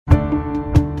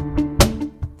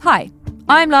Hi,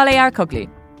 I'm Lale Arikoglu,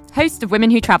 host of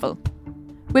Women Who Travel.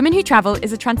 Women Who Travel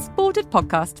is a transported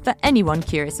podcast for anyone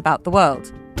curious about the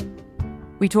world.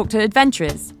 We talk to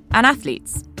adventurers and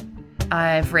athletes.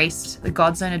 I've raced the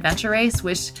Godzone Adventure Race,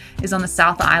 which is on the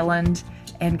South Island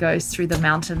and goes through the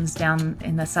mountains down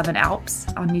in the Southern Alps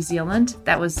on New Zealand.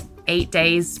 That was 8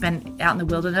 days spent out in the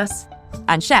wilderness.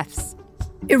 And chefs.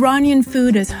 Iranian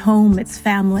food is home, it's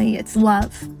family, it's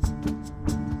love.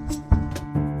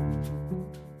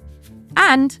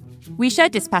 And we share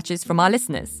dispatches from our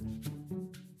listeners.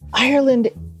 Ireland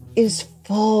is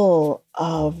full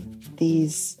of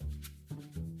these,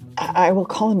 I will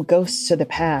call them ghosts of the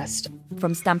past.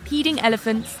 From stampeding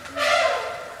elephants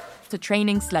to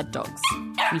training sled dogs.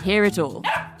 We hear it all.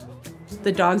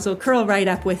 The dogs will curl right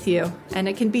up with you, and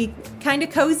it can be kind of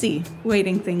cozy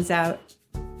waiting things out.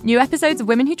 New episodes of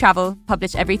Women Who Travel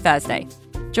published every Thursday.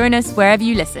 Join us wherever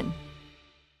you listen.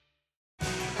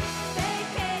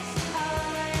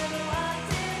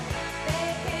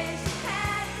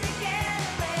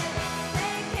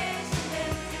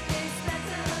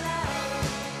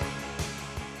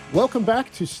 Welcome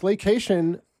back to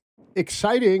Slaycation.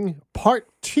 Exciting part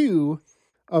 2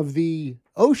 of the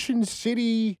Ocean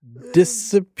City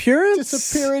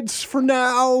disappearance for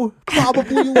now,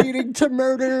 probably leading to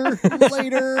murder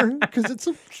later because it's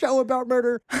a show about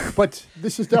murder. But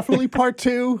this is definitely part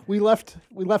 2. We left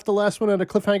the last one on a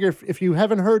cliffhanger. If you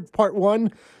haven't heard part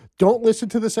 1, don't listen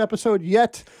to this episode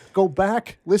yet. Go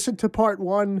back, listen to part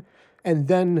 1, and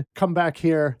then come back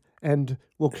here and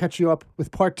we'll catch you up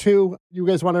with part 2. You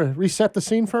guys want to reset the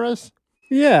scene for us?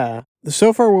 Yeah.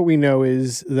 So far, what we know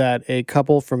is that a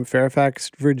couple from Fairfax,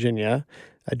 Virginia,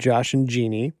 Josh and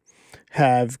Jeannie,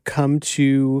 have come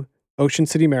to Ocean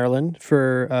City, Maryland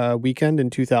for a weekend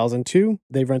in 2002.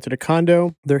 They've rented a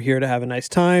condo. They're here to have a nice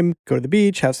time, go to the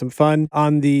beach, have some fun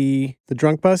on the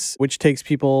drunk bus, which takes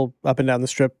people up and down the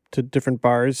strip to different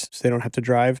bars so they don't have to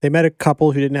drive. They met a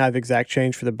couple who didn't have exact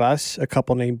change for the bus, a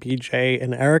couple named BJ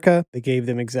and Erica. They gave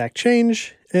them exact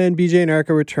change, and BJ and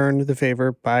Erica returned the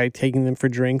favor by taking them for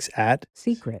drinks at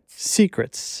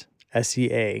Secrets,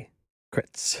 S-E-A.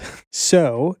 Crits.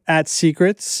 So at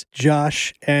Secrets,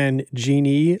 Josh and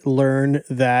Jeannie learn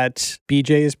that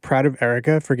BJ is proud of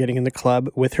Erica for getting in the club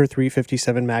with her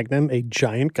 .357 Magnum, a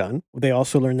giant gun. They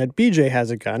also learn that BJ has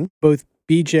a gun. Both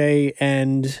BJ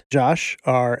and Josh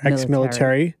are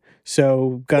ex-military.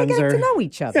 So guns they are to know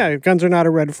each other. Yeah, guns are not a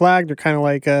red flag. They're kind of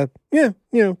like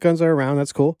guns are around.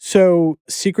 That's cool. So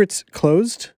Secrets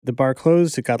closed. The bar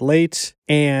closed. It got late,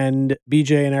 and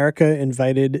BJ and Erica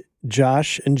invited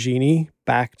Josh and Jeannie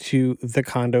back to the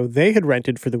condo they had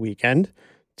rented for the weekend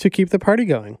to keep the party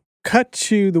going. Cut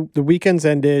to the weekend's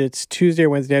ended. It's Tuesday or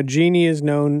Wednesday. Now, Jeannie is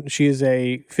known. She is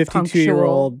a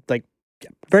 52-year-old,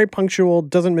 very punctual,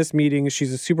 doesn't miss meetings.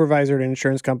 She's a supervisor at an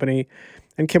insurance company.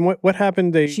 And Kim, what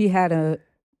happened? She had a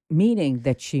meeting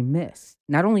that she missed.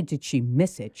 Not only did she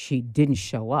miss it, she didn't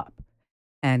show up.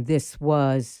 And this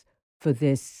was, for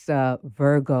this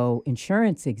Virgo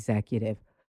insurance executive,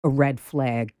 a red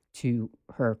flag to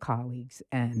her colleagues.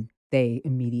 And they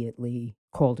immediately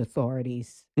called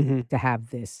authorities to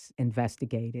have this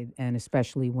investigated. And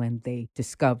especially when they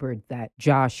discovered that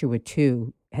Joshua,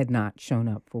 too, had not shown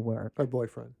up for work. Her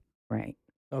boyfriend. Right.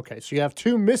 Okay, so you have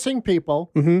 2 missing people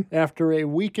after a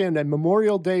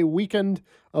Memorial Day weekend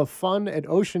of fun at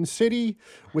Ocean City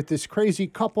with this crazy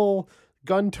couple,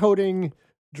 gun-toting,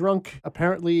 drunk,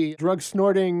 apparently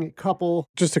drug-snorting couple.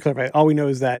 Just to clarify, all we know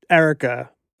is that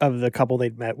Erica of the couple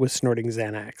they'd met was snorting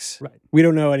Xanax. Right. We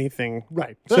don't know anything.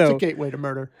 Right. So that's a gateway to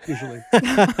murder, usually.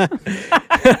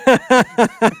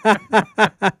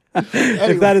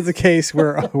 If that is the case,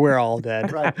 we're all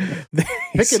dead. Right.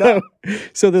 Pick it up.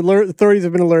 So the authorities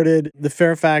have been alerted. The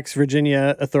Fairfax,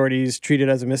 Virginia authorities treat it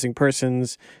as a missing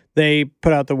persons. They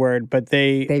put out the word, but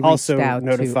they also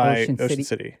notify Ocean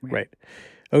City. Right.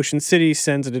 Ocean City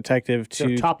sends a detective to...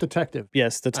 Their top detective.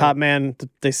 Yes, the top man.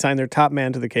 They sign their top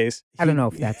man to the case. I don't know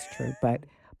if that's true, but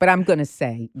I'm going to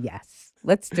say yes.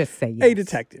 Let's just say yes. A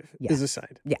detective is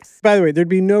assigned. Yes. By the way, there'd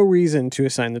be no reason to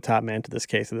assign the top man to this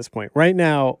case at this point. Right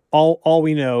now, all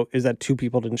we know is that 2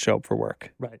 people didn't show up for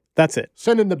work. Right. That's it.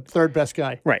 Send in the third best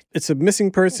guy. Right. It's a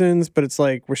missing persons, but it's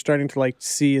like we're starting to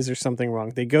see, is there something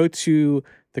wrong? They go to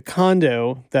the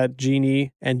condo that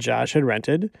Jeannie and Josh had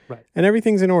rented, right, and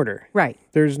everything's in order. Right.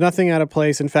 There's nothing out of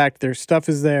place. In fact, their stuff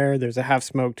is there. There's a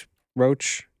half-smoked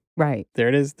roach. Right. There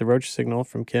it is, the roach signal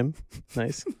from Kim.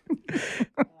 Nice.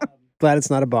 Glad it's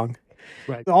not a bong.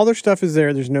 Right. All their stuff is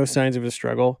there. There's no signs of a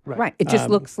struggle. Right. It just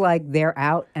looks like they're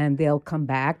out and they'll come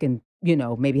back and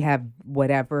maybe have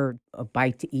whatever, a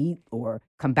bite to eat, or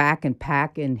come back and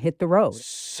pack and hit the road.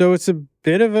 So it's a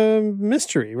bit of a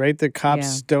mystery, right? The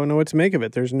cops don't know what to make of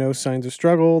it. There's no signs of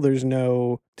struggle. There's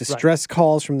no distress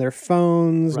calls from their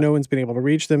phones. No one's been able to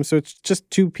reach them. So it's just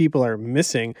two people are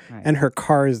missing, and her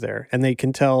car is there. And they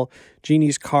can tell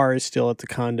Jeannie's car is still at the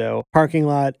condo parking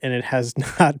lot, and it has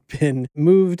not been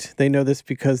moved. They know this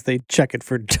because they check it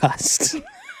for dust.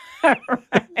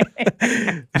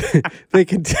 They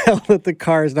can tell that the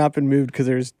car has not been moved because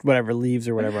there's whatever leaves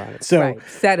or whatever on it. So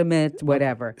sediment,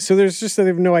 whatever. So there's just they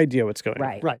have no idea what's going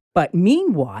on. Right. But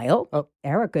meanwhile,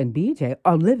 Erica and BJ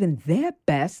are living their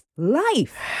best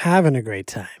life, having a great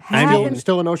time.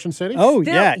 Still in Ocean City. Oh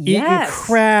yeah, eating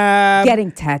crab,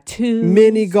 getting tattoos,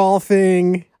 mini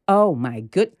golfing. Oh my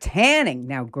good tanning.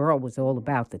 Now, girl was all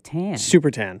about the tan,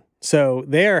 super tan. So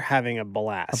they're having a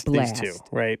blast. These two,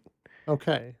 right?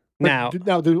 Okay. Now,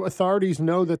 do authorities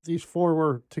know that these four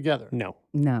were together? No.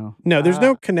 There's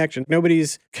no connection.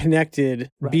 Nobody's connected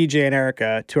BJ and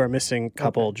Erica to our missing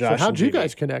couple, Josh. So how'd and you Jeannie.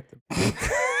 guys connect them?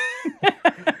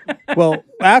 Well,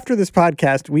 after this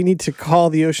podcast, we need to call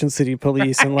the Ocean City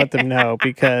police and let them know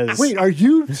because... Wait, are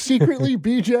you secretly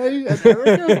BJ and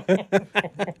Erica?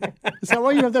 Is that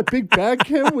why you have that big bag,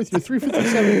 Kim, with your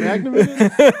 357 Magnum in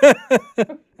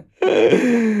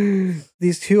it?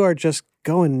 These two are just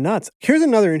going nuts. Here's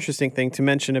another interesting thing to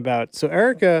mention about. So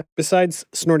Erica, besides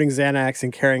snorting Xanax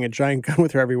and carrying a giant gun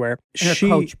with her everywhere, her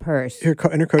Coach purse, her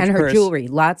purse, jewelry,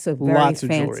 lots of fancy,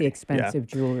 jewelry. expensive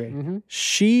jewelry. Mm-hmm.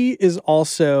 She is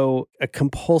also a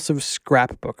compulsive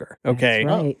scrapbooker. Okay,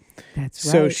 that's right. That's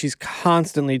right. So she's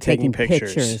constantly taking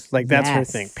pictures. Like that's her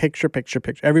thing. Picture.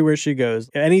 Everywhere she goes,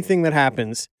 anything that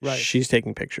happens, she's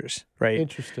taking pictures. Right.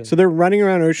 Interesting. So they're running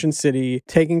around Ocean City,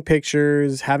 taking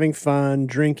pictures, having fun,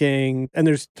 drinking, and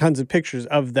there's tons of pictures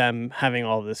of them having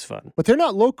all this fun. But they're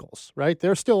not locals, right?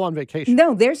 They're still on vacation.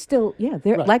 No, they're still,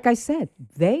 they're like I said,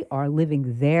 they are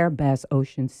living their best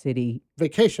Ocean City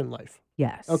vacation life.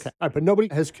 Yes. Okay. All right, but nobody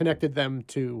has connected them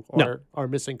to our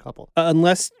missing couple.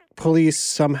 Unless police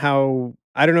somehow,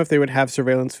 I don't know if they would have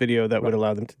surveillance video that would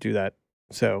allow them to do that.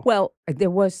 So, well, there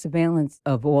was surveillance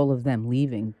of all of them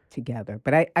leaving together,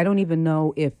 but I don't even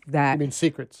know if that... You mean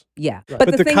secrets? Yeah. Right.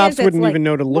 But the cops wouldn't even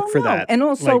know to look for that. And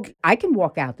also, I can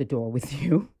walk out the door with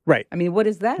you. Right. I mean, what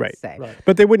does that say? Right.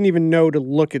 But they wouldn't even know to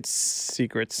look at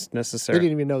secrets necessarily. They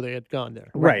didn't even know they had gone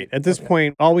there. Right. At this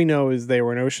point, all we know is they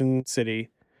were in Ocean City.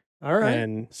 All right.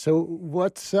 And so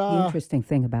what's... The interesting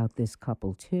thing about this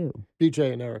couple, too.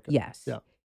 BJ and Erica. Yes. Yeah.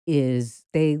 Is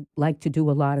they like to do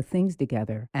a lot of things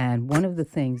together. And one of the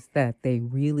things that they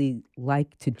really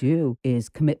like to do is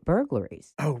commit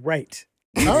burglaries. Oh, right.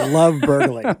 I love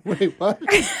burgling. Wait, what?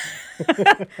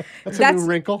 That's a new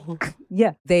wrinkle.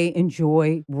 Yeah. They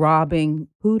enjoy robbing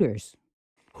Hooters.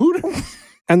 Hooters?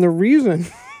 And the reason...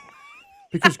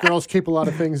 Because girls keep a lot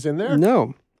of things in there?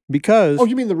 No. Because... Oh,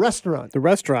 you mean the restaurant? The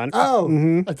restaurant. Oh.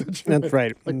 Mm-hmm. I thought you That's meant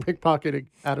right. Like pickpocketing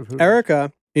out of Hooters.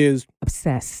 Erica is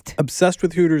obsessed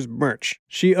with Hooters merch.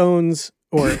 She owns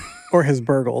or has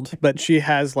burgled, but she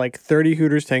has like 30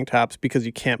 Hooters tank tops because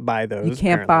you can't buy those. You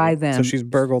can't buy them. So she's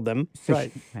burgled them.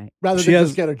 Right. Rather than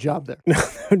just get a job there. No,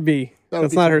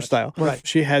 that's not her style. Right.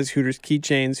 She has Hooters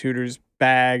keychains, Hooters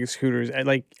bags, Hooters,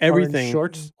 like everything.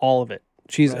 Orange shorts? All of it.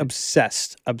 She's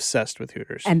obsessed with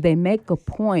Hooters. And they make a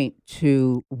point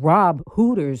to rob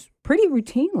Hooters pretty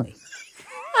routinely.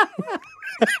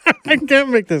 I can't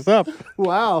make this up.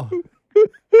 Wow.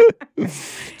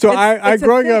 So I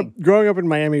growing up in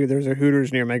Miami, there was a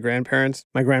Hooters near my grandparents.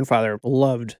 My grandfather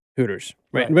loved Hooters,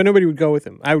 right? But nobody would go with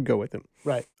him. I would go with him.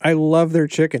 Right. I love their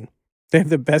chicken. They have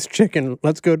the best chicken.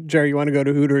 Let's go, Jerry. You want to go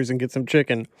to Hooters and get some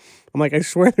chicken? I'm like, I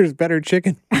swear there's better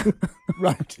chicken.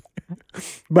 Right.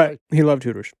 But he loved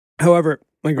Hooters. However,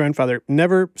 my grandfather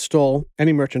never stole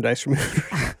any merchandise from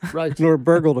Hooters. Right. Nor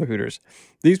burgled a Hooters.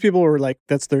 These people were like,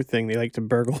 that's their thing. They like to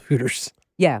burgle Hooters.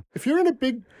 Yeah. If you're in a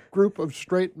big group of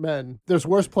straight men, there's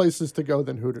worse places to go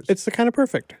than Hooters. It's the kind of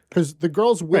perfect. Because the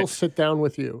girls will sit down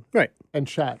with you and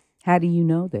chat. How do you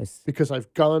know this? Because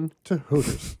I've gone to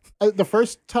Hooters. The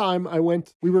first time I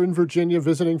went, we were in Virginia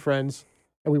visiting friends,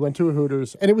 and we went to a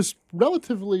Hooters, and it was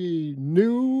relatively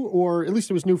new, or at least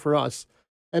it was new for us.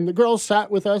 And the girls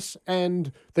sat with us,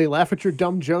 and they laugh at your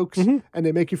dumb jokes, and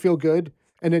they make you feel good.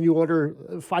 And then you order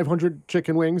 500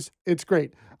 chicken wings. It's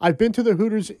great. I've been to the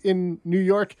Hooters in New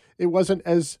York. It wasn't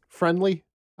as friendly,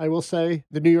 I will say.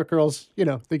 The New York girls,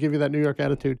 they give you that New York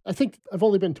attitude. I think I've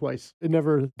only been twice. It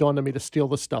never dawned on me to steal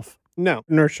the stuff. No,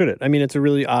 nor should it. I mean, it's a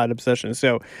really odd obsession.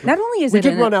 So not only is we it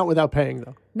did run out without paying,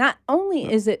 though. Not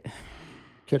only is it...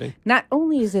 Kidding. Not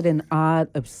only is it an odd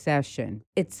obsession,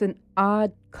 it's an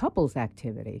odd couples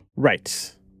activity.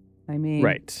 Right. I mean,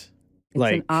 Right.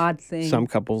 It's an odd thing. Some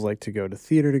couples like to go to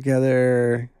theater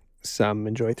together. Some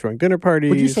enjoy throwing dinner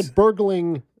parties. But you said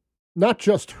burgling, not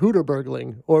just Hooter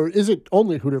burgling, or is it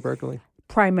only Hooter burgling?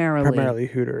 Primarily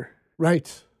Hooter.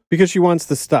 Right. Because she wants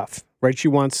the stuff, right? She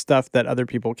wants stuff that other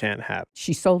people can't have.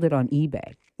 She sold it on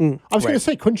eBay. I was going to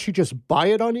say, couldn't she just buy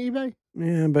it on eBay?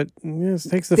 Yeah, but it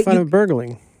takes the fun of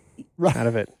burgling out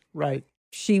of it. Right.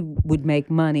 She would make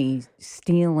money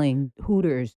stealing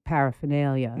Hooters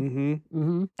paraphernalia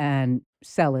and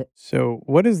sell it. So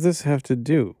what does this have to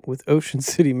do with Ocean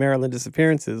City, Maryland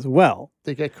disappearances? Well,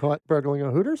 they get caught burgling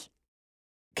a Hooters?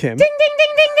 Kim. Ding, ding, ding,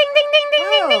 ding, ding, ding,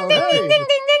 ding, ding, ding, ding, ding, ding,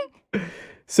 ding.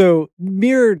 So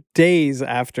mere days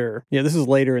after, this is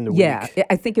later in the week. Yeah,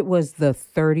 I think it was the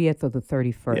 30th or the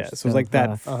 31st. Yeah, so it was like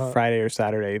that Friday or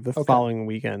Saturday, the following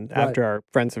weekend after our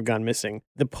friends have gone missing.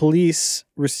 The police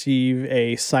receive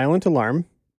a silent alarm.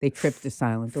 They tripped a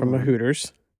silent from alarm. a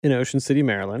Hooters in Ocean City,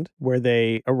 Maryland, where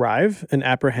they arrive and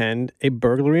apprehend a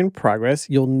burglary in progress.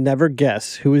 You'll never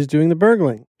guess who is doing the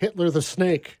burgling. Hitler the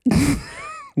snake.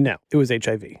 No, it was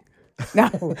HIV.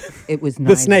 No, it was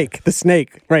The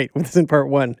snake. Right, this is in part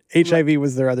 1. HIV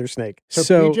was their other snake.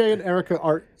 So BJ and Erica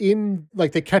are in,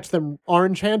 like they catch them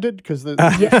orange-handed because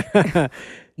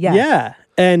Yeah,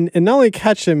 and not only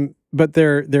catch them, but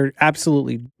they're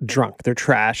absolutely drunk. They're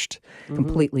trashed.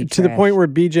 Completely to the point where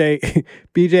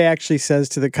BJ actually says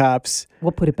to the cops,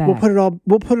 "We'll put it back.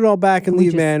 We'll put it all back and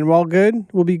leave, man. We're all good.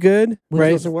 We'll be good."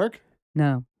 Right? Doesn't work?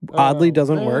 No. Oddly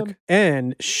doesn't work.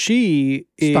 And she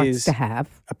starts to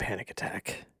have a panic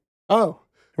attack. Oh.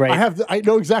 Right. I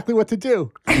know exactly what to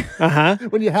do.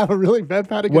 When you have a really bad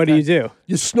panic attack. What do you do?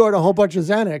 You snort a whole bunch of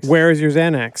Xanax. Where is your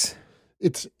Xanax?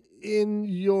 It's in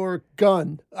your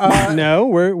gun. No,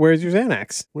 where's your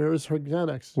Xanax? Where is her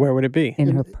Xanax? Where would it be?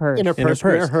 In her purse. In her purse.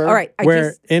 All right.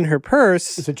 In her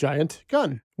purse is a giant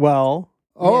gun. Well,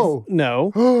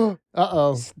 no.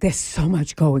 Uh-oh. There's so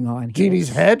much going on here. Jeannie's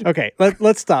head? Okay,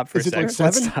 let's stop for a Is it second. like 7?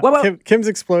 Let's stop. Well, Kim's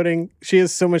exploding. She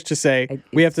has so much to say.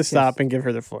 We have to stop and give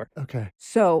her the floor. Okay.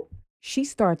 So she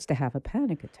starts to have a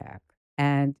panic attack.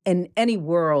 And in any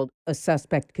world, a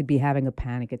suspect could be having a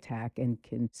panic attack and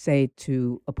can say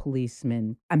to a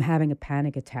policeman, "I'm having a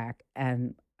panic attack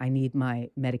and I need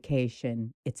my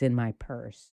medication. It's in my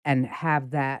purse." And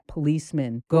have that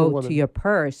policeman go to your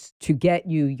purse to get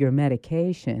you your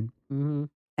medication. Mm-hmm.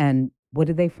 And what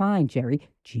did they find, Jerry?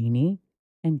 Jeannie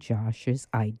and Josh's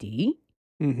ID.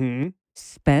 Mm-hmm.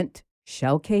 Spent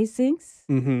shell casings.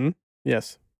 Mm-hmm.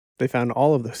 Yes. They found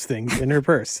all of those things in her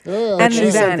purse. And the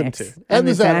Xanax. And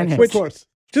the Xanax, of course.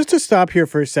 Just to stop here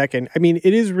for a second, I mean,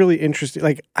 it is really interesting.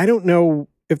 Like, I don't know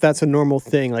if that's a normal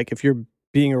thing. Like, if you're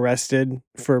being arrested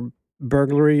for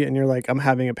burglary and you're like, "I'm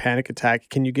having a panic attack.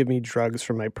 Can you give me drugs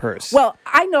from my purse?" Well,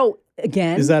 I know,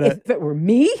 again, Is that if it were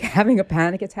me having a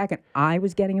panic attack and I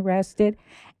was getting arrested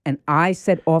and I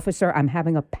said, "Officer, I'm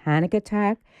having a panic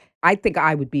attack," I think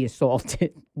I would be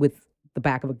assaulted with the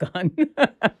back of a gun.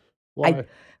 Why?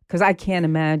 Because I can't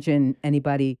imagine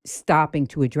anybody stopping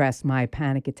to address my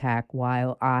panic attack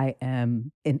while I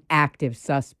am an active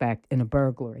suspect in a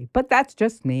burglary. But that's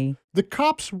just me. The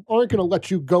cops aren't going to let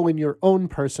you go in your own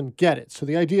purse and get it. So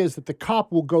the idea is that the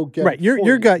cop will go get it. You're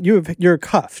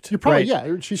cuffed. You're probably,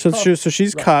 right? She's so cuffed.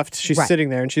 She's cuffed. She's sitting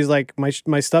there and she's like,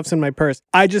 my stuff's in my purse.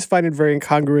 I just find it very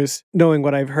incongruous, knowing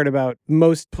what I've heard about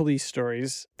most police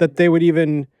stories, that they would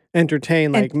even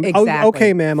entertain, like, exactly.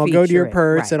 Okay, ma'am, I'll go to your Feature it,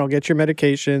 purse and I'll get your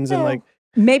medications and like.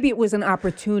 Maybe it was an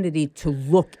opportunity to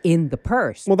look in the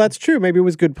purse. Well, that's true. Maybe it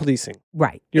was good policing.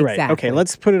 Right. You're exactly. right. Okay,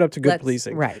 let's put it up to good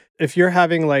policing. Right. If you're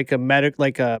having like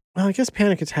well, I guess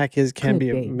panic attack can be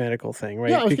a medical thing,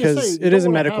 right? Yeah, because it is a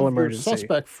medical emergency. Your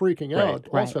suspect freaking out.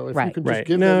 Right. Also, if Right. you can just Right.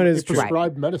 give No, them it is true.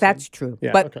 prescribed medicine. That's true.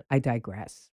 Yeah. But Okay. I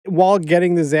digress. While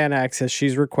getting the Xanax as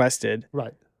she's requested,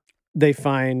 Right. they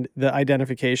find the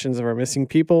identifications of our missing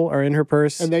people are in her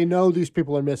purse. And they know these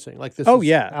people are missing. Like this Oh, is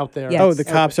yeah. out there. Yes. Oh, the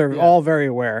cops are all very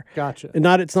aware. Gotcha. And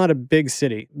it's not a big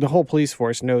city. The whole police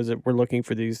force knows that we're looking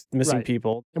for these missing Right.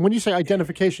 people. And when you say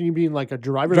identification, you mean like a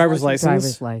driver's license?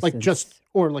 Driver's license. Like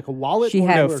or like a wallet?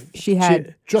 She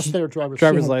had just their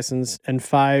driver's license and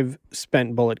 5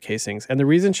 spent bullet casings. And the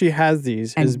reason she has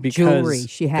these And is because jewelry.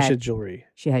 She had jewelry.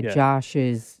 She had Yeah.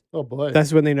 Josh's. Oh boy.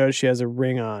 That's when they notice she has a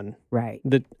ring on Right.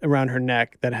 around her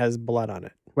neck that has blood on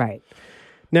it. Right.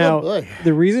 Now, Oh, boy.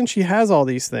 the reason she has all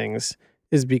these things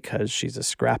is because she's a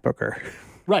scrapbooker.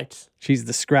 Right. She's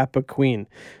the scrapbook queen.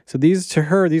 So these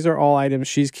are all items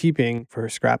she's keeping for her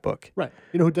scrapbook. Right.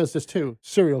 You know who does this too?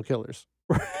 Serial killers.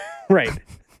 Right.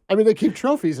 I mean, they keep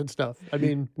trophies and stuff. I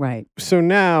mean, Right. So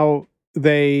now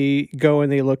they go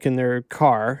and they look in their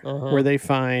car Uh-huh. where they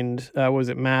find, was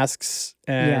it masks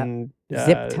and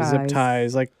Zip zip ties.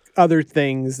 ties, like other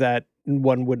things that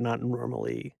one would not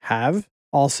normally have.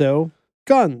 Also,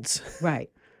 guns. Right.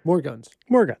 More guns.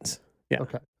 More guns. Yeah.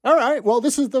 Okay. All right. Well,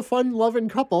 this is the fun-loving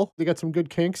couple. They got some good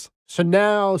kinks. So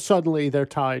now suddenly they're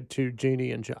tied to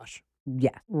Jeannie and Josh.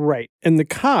 Yeah. Right. And the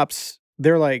cops,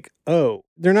 they're like, oh,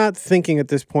 they're not thinking at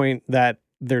this point that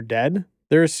they're dead.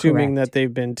 They're assuming Correct. that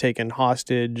they've been taken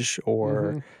hostage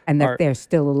or And that Are- they're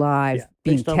still alive, Yeah.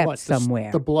 being Based on kept what?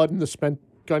 somewhere. The blood and the spent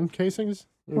gun casings?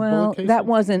 Or well, bullet casings? that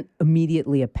wasn't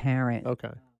immediately apparent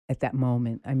Okay. at that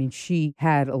moment. I mean, she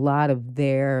had a lot of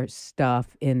their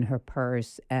stuff in her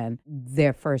purse, and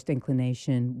their first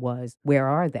inclination was, where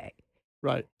are they?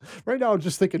 Right. Right now, I'm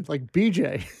just thinking, like,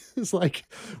 BJ is like,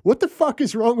 what the fuck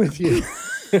is wrong with you?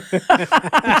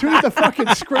 Between the fucking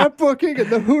scrapbooking and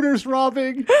the Hooters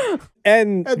robbing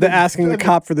and And the the- asking the and the-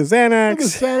 cop for the and the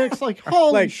Xanax. Xanax, like,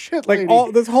 holy Like shit, like lady.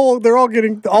 all this whole they're all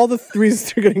getting all the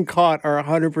reasons they're getting caught are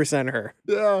 100% her.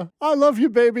 Yeah, I love you,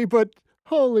 baby, but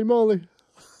holy moly.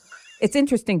 It's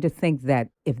interesting to think that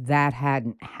if that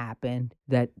hadn't happened,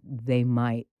 that they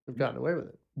might They've gotten away with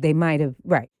it. have,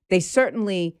 right. They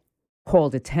certainly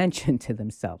called attention to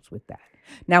themselves with that.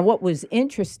 Now, what was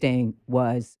interesting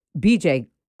was BJ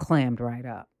clammed right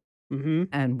up Mm-hmm.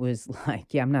 and was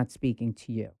like, yeah, I'm not speaking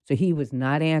to you. So he was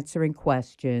not answering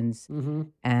questions Mm-hmm.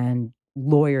 and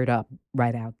lawyered up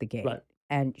right out the gate. Right.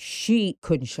 And she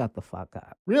couldn't shut the fuck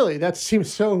up. Really, that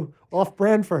seems so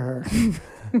off-brand for her.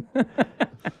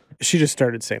 She just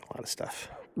started saying a lot of stuff.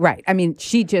 Right. I mean,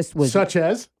 she just was, Such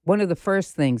as? one of the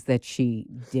first things that she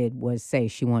did was say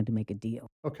she wanted to make a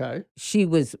deal. Okay. She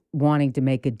was wanting to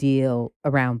make a deal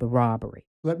around the robbery.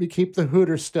 Let me keep the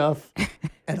Hooter stuff,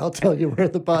 and I'll tell you where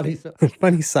the bodies are.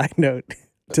 Funny side note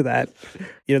to that,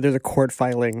 there's a court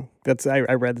filing that's I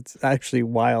read. It's actually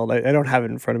wild. I don't have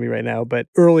it in front of me right now, but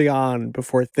early on,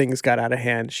 before things got out of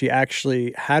hand, she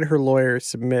actually had her lawyer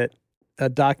submit a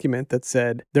document that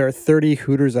said there are 30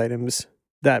 Hooters items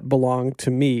that belong to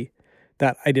me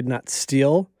that I did not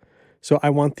steal, so I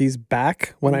want these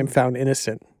back when I'm found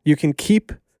innocent. You can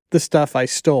keep the stuff I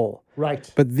stole.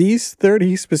 Right. But these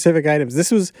 30 specific items,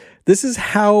 this is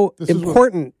how This is what-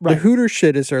 important right. the Hooter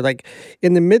shit is. Her, like,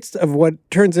 in the midst of what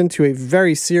turns into a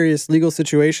very serious legal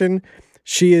situation,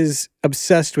 she is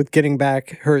obsessed with getting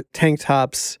back her tank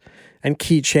tops and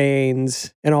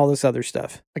keychains and all this other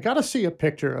stuff. I got to see a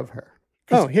picture of her.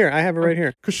 Oh, here, I have it right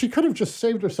here. Because she could have just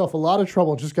saved herself a lot of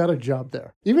trouble and just got a job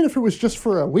there. Even if it was just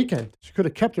for a weekend, she could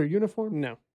have kept her uniform.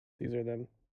 No, these are them.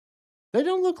 They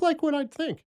don't look like what I'd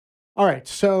think. All right,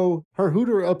 so her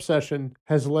Hooter obsession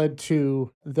has led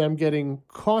to them getting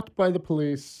caught by the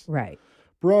police, Right.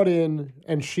 brought in,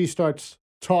 and she starts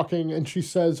talking, and she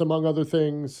says, among other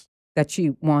things, That she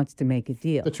wants to make a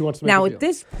deal. that she wants to make Now, a deal. at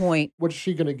this point, What is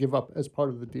she going to give up as part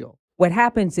of the deal? what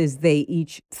happens is they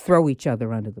each throw each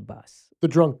other under the bus. The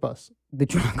drunk bus. The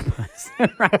drunk bus.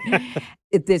 Right.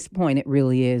 At this point, it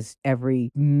really is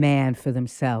every man for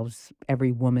themselves,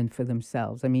 every woman for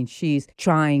themselves. I mean, she's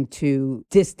trying to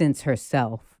distance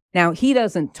herself. Now, he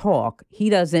doesn't talk.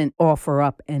 He doesn't offer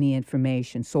up any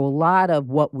information. So a lot of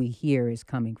what we hear is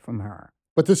coming from her.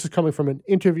 But this is coming from an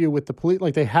interview with the police.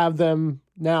 Like, they have them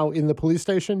now in the police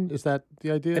station. Is that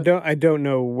the idea? I don't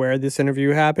know where this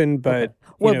interview happened, but Okay.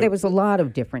 Well, there was a lot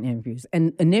of different interviews.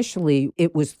 And initially,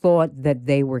 it was thought that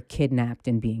they were kidnapped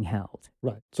and being held.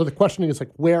 Right. So the questioning is,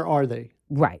 like, where are they?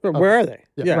 Right. But where are they?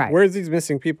 Yeah. Yeah, Right. where's these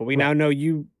missing people? We now know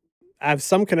you have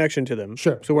some connection to them.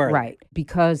 Sure. So where are they? Right.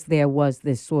 Because there was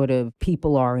this sort of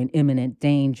people are in imminent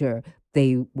danger,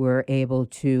 they were able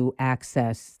to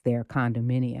access their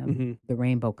condominium, Mhm. the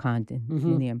Rainbow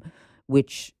Condominium,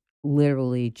 which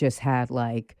literally just had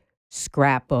like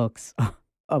scrapbooks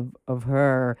of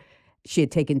her. She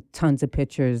had taken tons of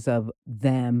pictures of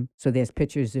them. So there's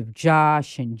pictures of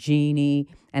Josh and Jeannie.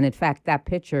 And in fact, that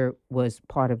picture was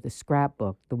part of the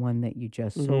scrapbook, the one that you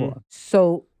just saw.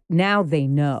 So now they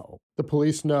know. The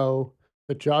police know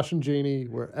that Josh and Jeannie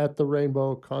were at the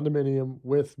Rainbow condominium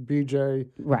with BJ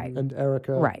Right. and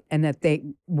Erica. Right. And that they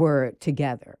were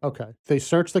together. Okay. They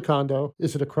search the condo.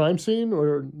 Is it a crime scene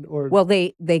or? Well,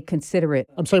 they consider it.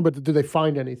 I'm saying, but do they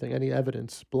find anything? Any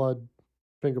evidence? Blood,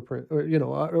 fingerprint? Or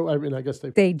I mean, I guess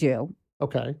they. They do.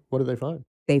 Okay. What do they find?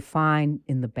 They find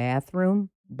in the bathroom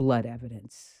blood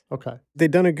evidence. Okay. They've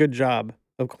done a good job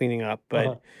of cleaning up, but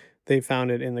Uh-huh. they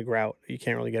found it in the grout. You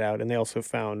can't really get out. And they also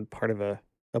found part of a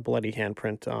bloody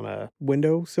handprint on a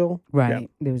windowsill. Right.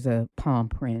 There was a palm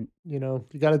print. You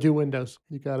got to do windows.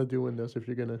 You got to do windows if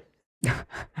you're gonna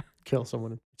kill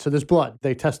someone. So there's blood.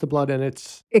 They test the blood, and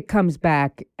it's It comes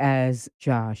back as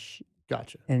Josh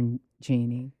gotcha. and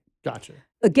Jeannie. Gotcha.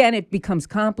 Again, it becomes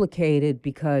complicated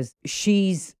because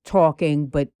she's talking,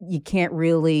 but you can't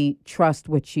really trust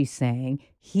what she's saying.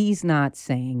 He's not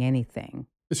saying anything.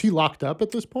 Is he locked up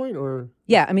at this point, or?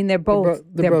 Yeah, I mean, they're both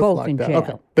locked in up. jail.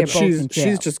 Okay. But They're both in jail.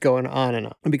 she's just going on and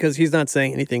on because he's not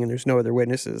saying anything and there's no other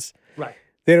witnesses. Right.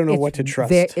 They don't know what to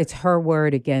trust. It's her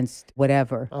word against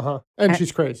whatever. Uh-huh. And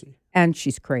she's crazy. And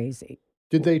she's crazy.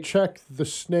 Did they check the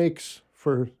snakes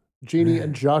for Jeannie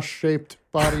and Josh-shaped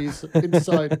bodies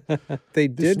inside? They the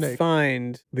did snake?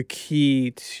 find the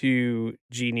key to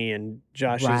Jeannie and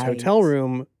Josh's Right. hotel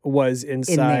room was there.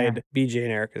 inside BJ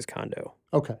and Erica's condo.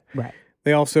 Okay. Right.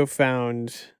 They also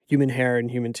found human hair and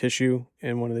human tissue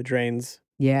in one of the drains,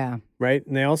 Yeah. right?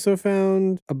 And they also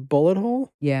found a bullet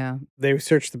hole. Yeah. They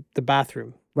searched the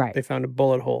bathroom. Right. They found a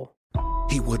bullet hole.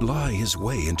 He would lie his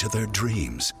way into their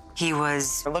dreams. He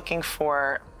was looking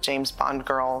for James Bond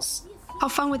girls. How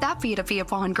fun would that be to be a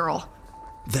Bond girl?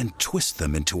 Then twist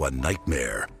them into a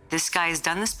nightmare. This guy has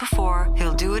done this before.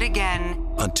 He'll do it again.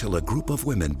 Until a group of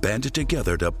women banded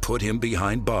together to put him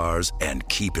behind bars and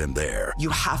keep him there. You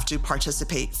have to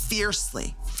participate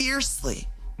fiercely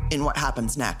in what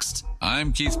happens next.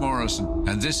 I'm Keith Morrison,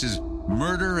 and this is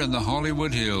Murder in the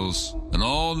Hollywood Hills, an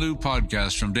all-new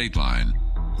podcast from Dateline.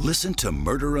 Listen to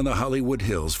Murder in the Hollywood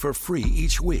Hills for free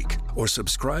each week, or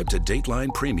subscribe to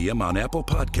Dateline Premium on Apple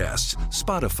Podcasts,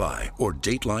 Spotify, or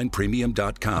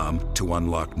DatelinePremium.com to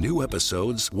unlock new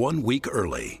episodes 1 week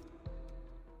early.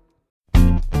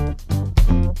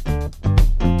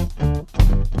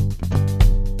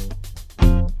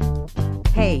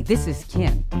 Hey, this is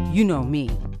Kim. You know me.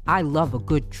 I love a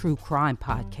good true crime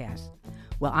podcast.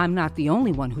 Well, I'm not the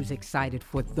only one who's excited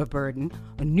for The Burden,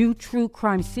 a new true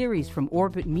crime series from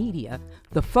Orbit Media,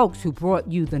 the folks who brought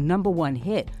you the #1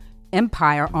 hit,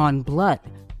 Empire on Blood.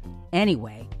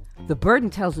 Anyway, The Burden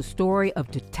tells the story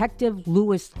of Detective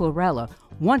Louis Sclarella,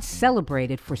 once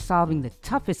celebrated for solving the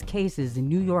toughest cases in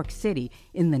New York City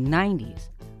in the 90s.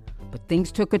 But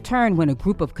things took a turn when a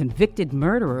group of convicted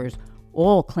murderers,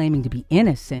 all claiming to be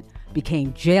innocent,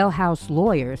 became jailhouse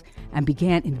lawyers and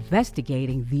began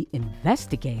investigating the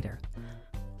investigator.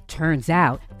 Turns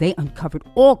out they uncovered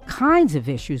all kinds of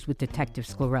issues with Detective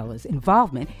Sclarella's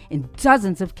involvement in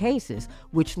dozens of cases,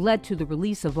 which led to the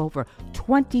release of over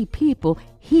 20 people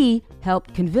he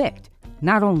helped convict.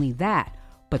 Not only that,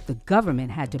 but the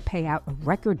government had to pay out a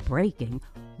record-breaking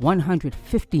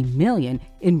 $150 million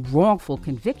in wrongful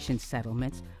conviction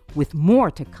settlements, with more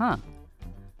to come.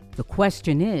 The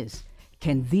question is,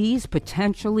 can these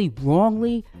potentially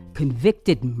wrongly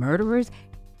convicted murderers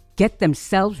get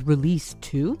themselves released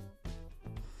too?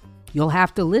 You'll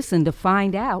have to listen to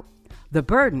find out. The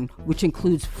Burden, which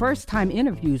includes first-time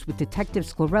interviews with Detective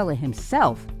Sclarella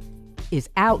himself, is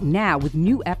out now with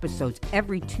new episodes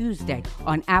every Tuesday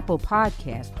on Apple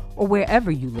Podcasts or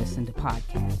wherever you listen to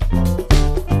podcasts.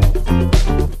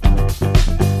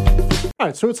 All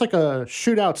right, so it's like a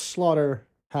shootout slaughter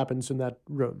happens in that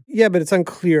room. Yeah, but it's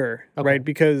unclear, Okay. right?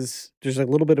 Because there's a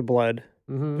little bit of blood.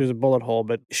 Mm-hmm. There's a bullet hole,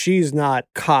 but she's not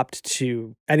copped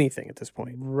to anything at this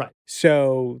point. Right.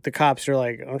 So the cops are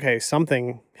like, okay,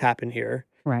 something happened here.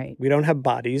 Right. We don't have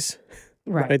bodies.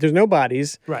 Right. There's no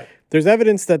bodies. Right. There's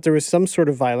evidence that there was some sort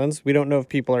of violence. We don't know if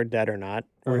people are dead or not.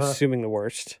 We're Uh-huh. assuming the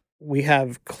worst. We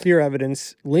have clear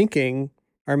evidence linking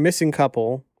our missing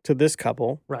couple to this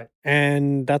couple. Right.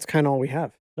 And that's kind of all we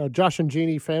have. Now, Josh and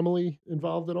Jeannie family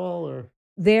involved at all, or?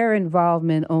 Their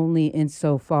involvement only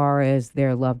insofar as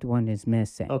their loved one is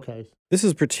missing. Okay. This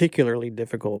is particularly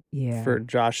difficult Yeah. for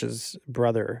Josh's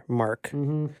brother, Mark.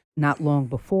 Mm-hmm. Not long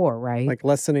before, right? Like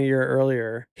less than a year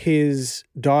earlier, his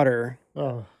daughter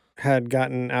Oh. had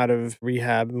gotten out of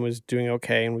rehab and was doing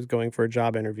okay and was going for a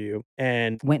job interview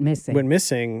and went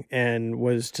missing. And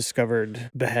was discovered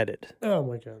beheaded. Oh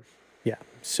my God. Yeah.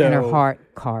 So And her heart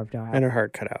carved out. And her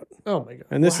heart cut out. Oh my God.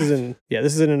 And this What?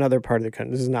 this is in another part of the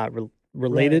country. This is not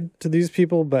related to these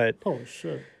people, but Holy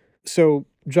shit. so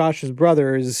Josh's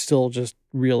brother is still just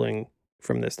reeling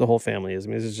from this. The whole family is. I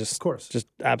mean, this is just, Of course. just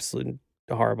absolutely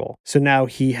horrible. So now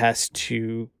he has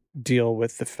to deal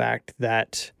with the fact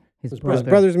that His his brother.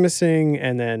 brother's missing,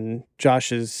 and then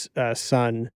Josh's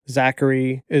son,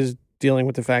 Zachary, is dealing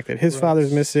with the fact that his Right.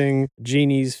 father's missing,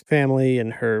 Jeannie's family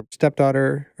and her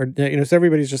stepdaughter, so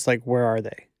everybody's just like, where are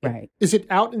they? Right. Is it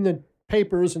out in the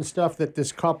papers and stuff that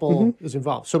this couple is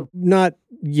involved? So, Not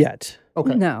yet.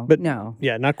 okay. No, But no.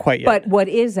 Yeah, not quite yet. But what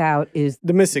is out is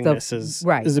the missingness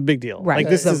is a big deal. Right. Like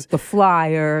this the, is the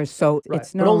flyer, so Right.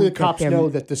 it's known But only the that cops they're- know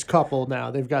that this couple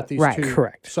now, they've got these Right. two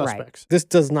Correct. suspects. This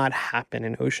does not happen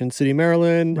in Ocean City,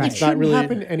 Maryland. Right. It It's not shouldn't really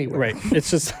happen anywhere. Right.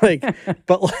 It's just like,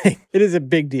 but like, it is a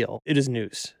big deal. It is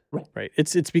news. Right. Right.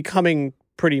 It's becoming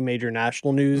pretty major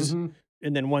national news. Mm-hmm.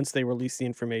 And then once they release the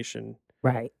information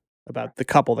Right. about the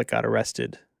couple that got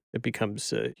arrested, it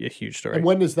becomes a huge story. And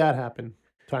when does that happen,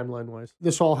 timeline-wise?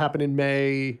 This all happened in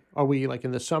May. Are we like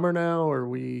in the summer now, or are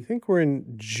we? I think we're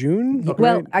in June. Okay.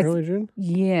 Well, early June.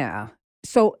 Yeah.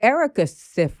 So Erica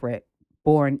Sifrit,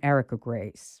 born Erica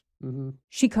Grace,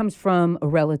 she comes from a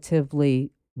relatively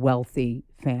wealthy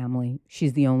family.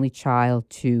 She's the only child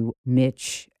to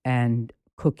Mitch and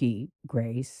Cookie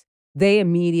Grace. They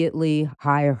immediately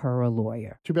hire her a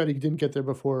lawyer. Too bad he didn't get there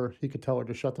before he could tell her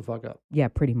to shut the fuck up. Yeah,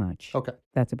 pretty much. Okay.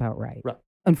 That's about right. Right.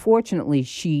 Unfortunately,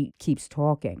 she keeps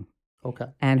talking. Okay.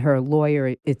 And her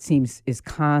lawyer, it seems, is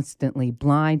constantly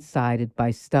blindsided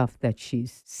by stuff that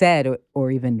she's said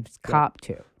or even copped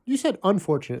to. You said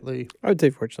unfortunately. I would say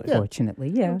fortunately. Yeah. Fortunately,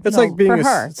 yeah. It's like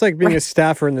being a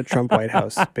staffer in the Trump White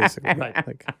House, basically. Right.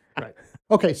 Right.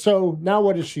 Okay, so now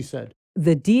what has she said?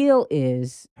 The deal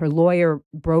is her lawyer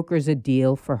brokers a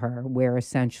deal for her where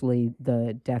essentially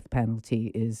the death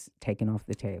penalty is taken off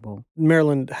the table.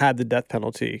 Maryland had the death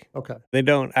penalty. Okay. They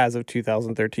don't as of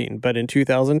 2013, but in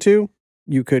 2002,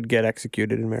 you could get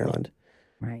executed in Maryland.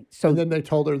 Right. So and then they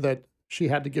told her that she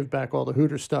had to give back all the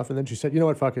Hooters stuff, and then she said, "You know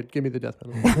what? Fuck it. Give me the death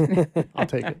penalty. I'll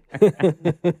take it.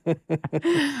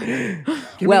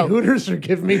 Give me Hooters or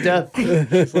give me death."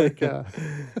 She's like,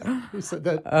 who said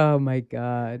that? Oh my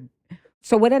God.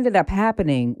 So what ended up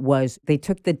happening was they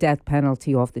took the death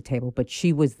penalty off the table, but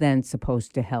she was then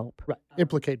supposed to help. Right.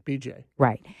 Implicate BJ.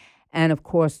 Right. And of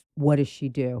course, what does she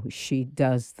do? She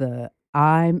does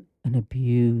I'm an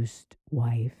abused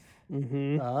wife.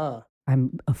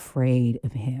 I'm afraid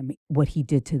of him. What he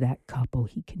did to that couple,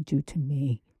 he can do to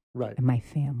me. Right. And my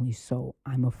family, so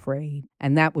I'm afraid.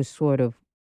 And that was sort of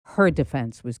her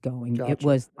defense was going. Gotcha. It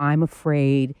was, I'm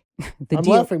afraid. I'm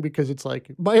laughing because it's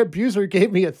like, my abuser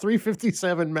gave me a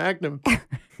 .357 Magnum.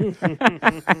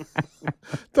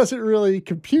 Doesn't really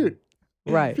compute.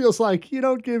 Right. It feels like you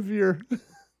don't give your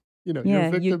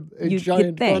victim a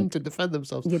giant gun to defend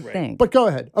themselves. You'd think. But go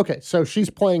ahead. Okay, so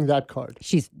she's playing that card.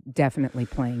 She's definitely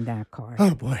playing that card.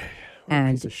 Oh, boy.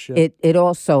 And it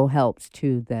also helps,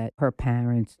 too, that her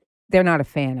parents, they're not a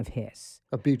fan of his.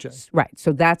 Of BJ. Right.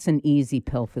 So that's an easy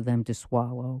pill for them to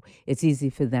swallow. It's easy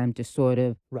for them to sort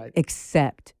of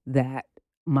accept that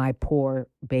my poor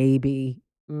baby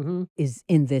is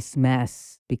in this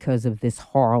mess because of this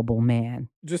horrible man.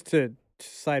 Just to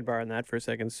sidebar on that for a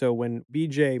second. So when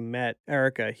BJ met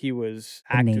Erica, he was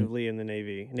actively in the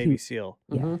Navy SEAL.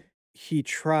 Yeah. He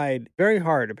tried very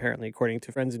hard, apparently, according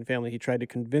to friends and family, he tried to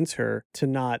convince her to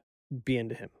not be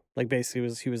into him. Like basically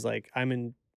he was like,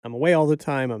 I'm away all the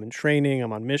time. I'm in training.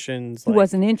 I'm on missions. He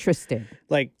wasn't interested.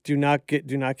 Like, do not get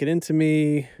into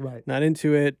me. Right. Not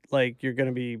into it. Like, you're going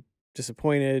to be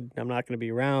disappointed. I'm not going to be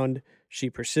around.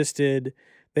 She persisted.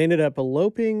 They ended up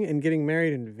eloping and getting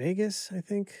married in Vegas, I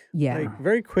think. Yeah. Like,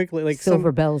 very quickly. Like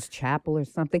Silver Bells Chapel or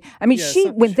something. I mean,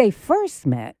 when they first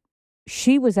met,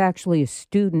 she was actually a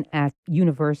student at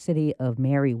University of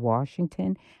Mary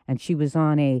Washington, and she was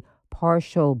on a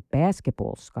partial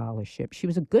basketball scholarship. She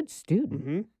was a good student.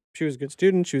 Mm-hmm. She was a good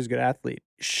student. She was a good athlete.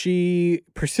 She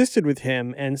persisted with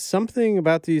him, and something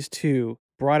about these two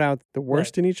brought out the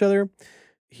worst in each other.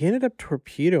 He ended up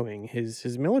torpedoing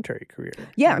his military career.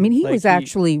 Yeah, I mean, he was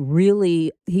actually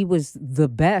he was the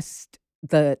best,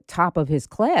 the top of his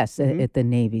class at the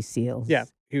Navy SEALs. Yeah,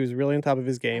 he was really on top of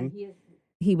his game.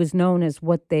 He was known as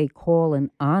what they call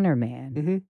an honor man.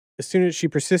 Mm-hmm. As soon as she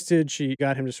persisted, she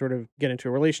got him to sort of get into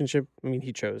a relationship. I mean,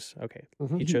 he chose. Okay.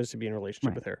 He chose to be in a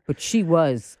relationship with her. But she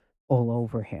was all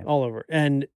over him. All over.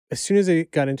 And as soon as they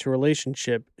got into a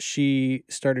relationship, she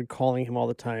started calling him all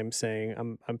the time saying,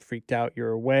 I'm freaked out.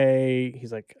 You're away.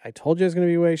 He's like, I told you I was going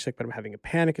to be away. She's like, but I'm having a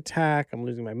panic attack. I'm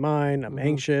losing my mind. I'm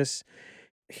anxious.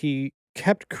 He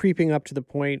kept creeping up to the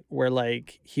point where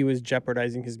like he was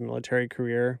jeopardizing his military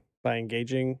career by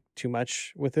engaging too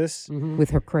much with this. With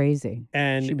her crazy.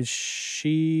 And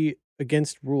she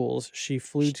against rules, she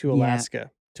flew to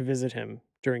Alaska to visit him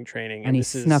during training. And he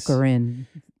snuck her in.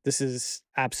 This is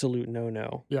absolute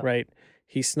no-no, right?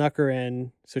 He snuck her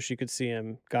in so she could see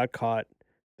him, got caught.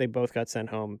 They both got sent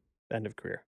home, end of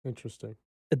career. Interesting.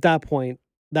 At that point,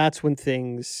 that's when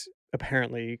things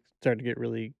apparently started to get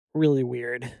really, really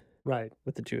weird. Right.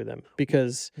 With the two of them.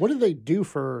 Because what did they do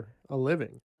for a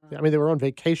living? I mean, they were on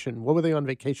vacation. What were they on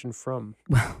vacation from?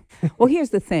 Well, here's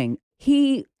the thing.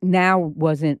 He now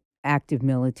wasn't active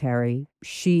military.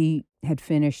 She had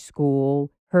finished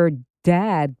school. Her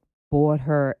dad bought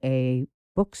her a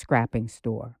book scrapping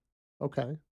store.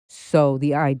 Okay. So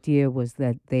the idea was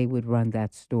that they would run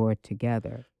that store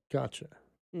together. Gotcha.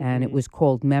 And it was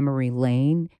called Memory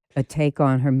Lane, a take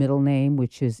on her middle name,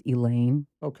 which is Elaine.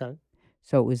 Okay.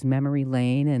 So it was memory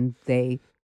lane, and they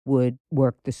would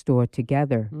work the store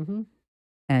together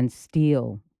and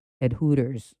steal at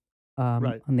Hooters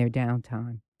Right. on their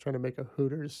downtime. Trying to make a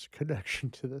Hooters connection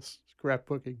to this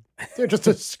scrapbooking. They're just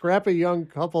a scrappy young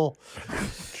couple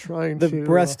trying The to...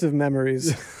 breast of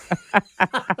memories.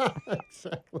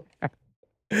 Exactly.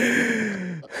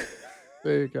 There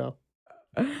you go.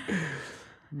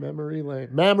 Memory lane.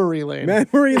 Memory lane.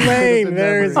 Memory lane.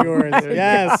 There's yours.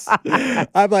 Yes.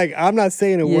 I'm not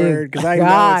saying a word because I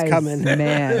know it's coming.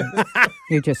 Man,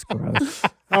 you're just gross.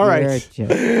 All right. You're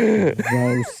just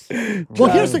gross. Well,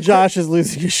 here's the Josh is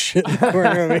losing his shit in the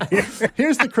corner over here.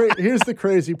 Here's the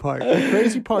crazy part. The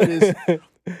crazy part is,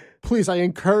 please, I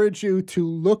encourage you to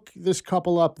look this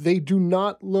couple up. They do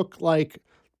not look like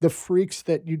the freaks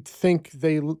that you'd think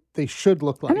they should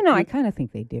look like. I don't know. I kind of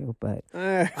think they do, but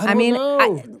I mean,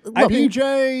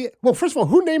 BJ. Well, first of all,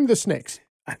 who named the snakes?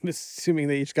 I'm assuming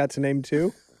they each got to name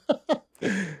two.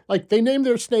 Like they named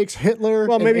their snakes Hitler.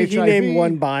 Well, maybe and he HIV. named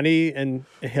one Bonnie and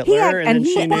Hitler, and then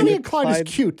she named Bonnie it and Clyde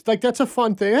is cute. Like that's a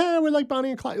fun thing. We like Bonnie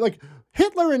and Clyde. Like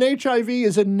Hitler and HIV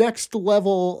is a next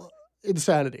level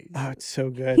insanity. Oh, it's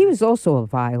so good. he was also a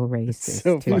vile racist.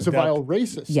 So too. He was a vile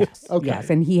racist. Yes. Okay.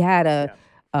 Yes, and he had a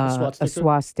swastika?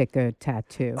 swastika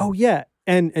tattoo. Oh yeah,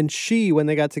 and she, when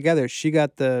they got together, she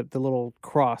got the little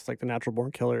cross, like the Natural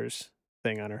Born Killers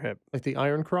thing on her hip. Like the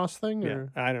Iron Cross thing? Yeah,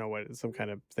 Or? I don't know what, some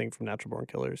kind of thing from Natural Born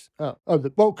Killers.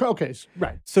 Okay,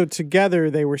 right. So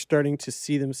together they were starting to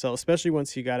see themselves, especially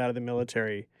once he got out of the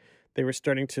military, they were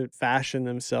starting to fashion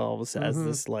themselves as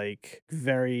this like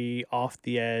very off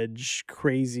the edge,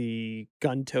 crazy,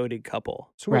 gun-toted couple.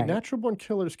 So wait, Natural Born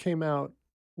Killers came out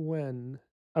when?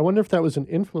 I wonder if that was an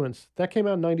influence. That came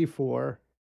out in 94.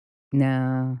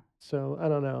 No. So I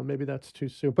don't know. Maybe that's too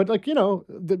soon. But like,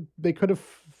 they could have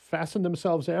fastened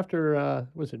themselves after,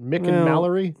 was it Mick and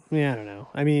Mallory? Yeah, I don't know.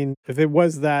 I mean, if it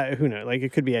was that, who knows? Like,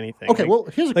 it could be anything. Okay, like, well,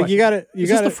 here's a question. Is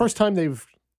this the first time they've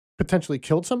potentially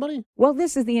killed somebody? Well,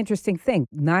 this is the interesting thing.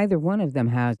 Neither one of them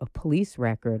has a police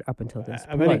record up until this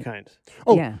of point. any kind.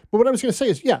 Oh, yeah. But what I was going to say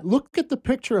is, look at the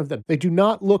picture of them. They do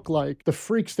not look like the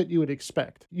freaks that you would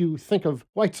expect. You think of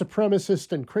white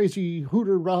supremacist and crazy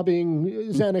hooter robbing,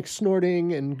 Xanax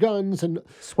snorting, and guns and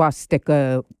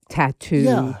swastika tattoo.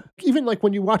 Yeah, even like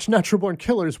when you watch Natural Born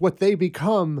Killers, what they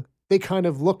become, they kind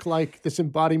of look like this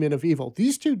embodiment of evil.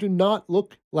 These two do not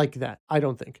look like that. I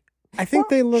don't think. I think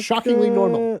they look shockingly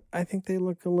normal. I think they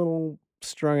look a little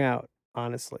strung out,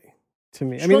 honestly, to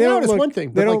me. Strung out is one thing,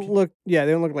 but they don't look. Yeah,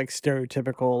 they don't look like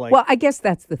stereotypical. Like, well, I guess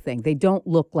that's the thing. They don't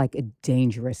look like a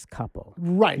dangerous couple.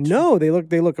 Right. No, they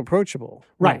look approachable.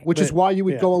 Right, which is why you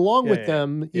would go along with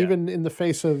them, yeah. even in the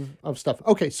face of stuff.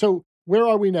 Okay, so where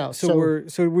are we now? So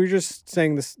we're just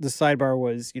saying this. The sidebar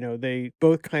was, they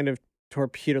both kind of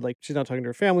torpedoed. Like, she's not talking to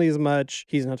her family as much.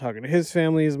 He's not talking to his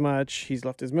family as much. He's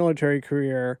left his military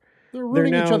career. They're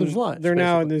ruining each other's lives. They're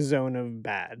now in the zone of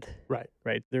bad. Right.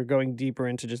 Right. They're going deeper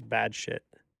into just bad shit.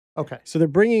 Okay. So they're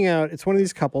bringing out, it's one of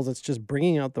these couples that's just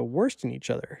bringing out the worst in each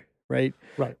other. Right.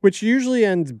 Right. Which usually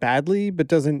ends badly, but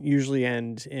doesn't usually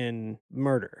end in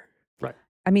murder. Right.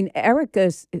 I mean, Erica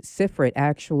Sifrit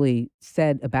actually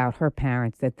said about her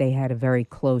parents that they had a very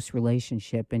close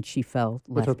relationship and she felt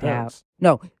with left her parents. out.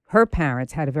 No, her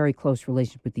parents had a very close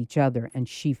relationship with each other and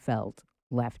she felt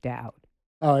left out.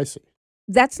 Oh, I see.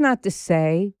 That's not to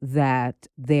say that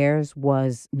theirs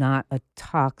was not a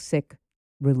toxic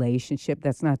relationship.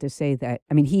 That's not to say that,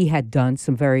 I mean, he had done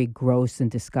some very gross and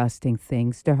disgusting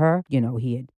things to her.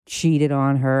 He had cheated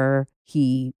on her.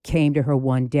 He came to her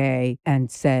one day and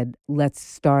said, let's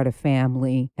start a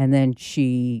family. And then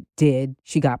she did.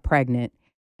 She got pregnant.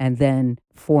 And then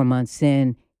 4 months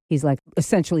in, he's like,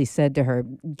 essentially said to her,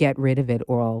 get rid of it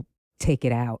or I'll take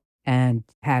it out. And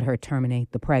had her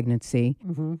terminate the pregnancy.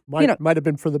 Mm-hmm. Might have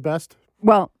been for the best.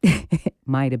 Well,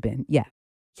 might have been, yeah.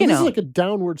 So this is like a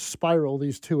downward spiral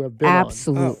these two have been on.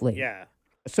 Absolutely. Oh, yeah.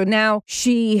 So now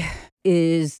she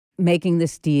is making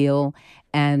this deal,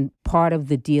 and part of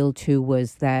the deal, too,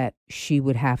 was that she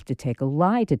would have to take a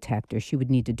lie detector. She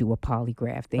would need to do a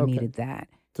polygraph. They needed that.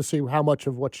 To see how much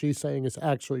of what she's saying is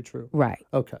actually true. Right.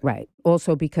 Okay. Right.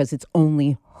 Also because it's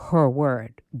only her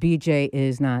word. BJ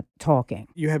is not talking.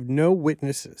 You have no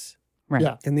witnesses. Right.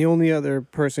 Yeah. And the only other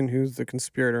person who's the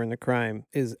conspirator in the crime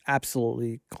is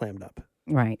absolutely clammed up.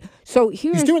 Right. So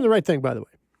he's doing the right thing, by the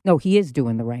way. No, he is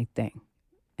doing the right thing.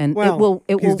 And well,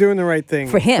 it he's will doing the right thing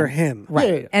for him. Right.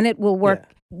 Yeah, yeah. And it will work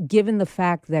given the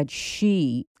fact that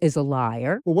she is a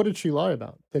liar. Well, what did she lie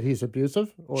about? That he's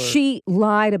abusive? Or She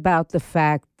lied about the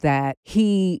fact that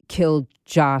he killed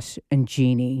Josh and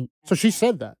Jeannie. So she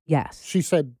said that? Yes. She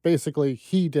said basically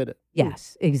he did it.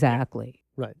 Yes, exactly.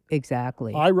 Right.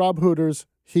 Exactly. I rob Hooters.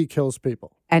 He kills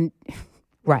people. And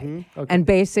right. Mm-hmm. Okay. And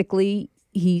basically,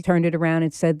 he turned it around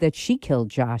and said that she killed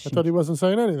Josh. I thought he wasn't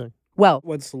saying anything. Well,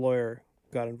 once the lawyer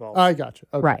got involved. I got you.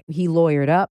 Okay. Right. He lawyered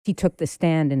up. He took the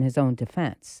stand in his own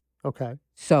defense. Okay.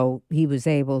 So he was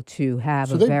able to have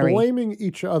so a they're very... blaming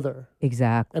each other.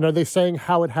 Exactly. And are they saying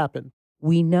how it happened?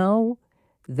 We know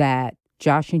that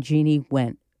Josh and Jeannie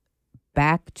went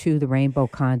back to the Rainbow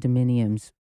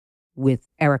condominiums with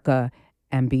Erica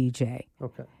and BJ.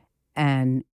 Okay.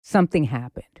 And something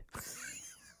happened.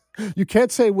 You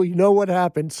can't say, well, you know what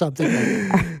happened. Something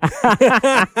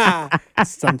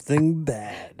Something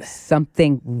bad.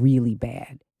 Something really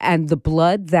bad. And the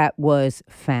blood that was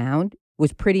found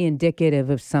was pretty indicative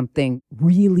of something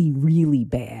really, really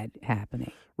bad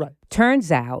happening. Right.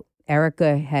 Turns out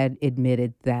Erica had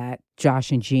admitted that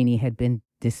Josh and Jeannie had been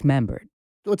dismembered.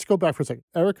 Let's go back for a second.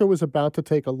 Erica was about to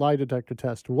take a lie detector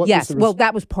test. Yes, well,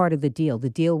 that was part of the deal. The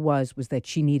deal was that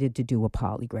she needed to do a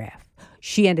polygraph.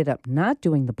 She ended up not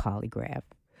doing the polygraph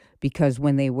because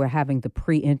when they were having the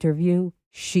pre-interview,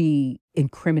 she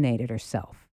incriminated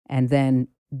herself. And then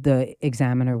the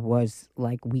examiner was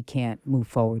like, we can't move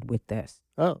forward with this.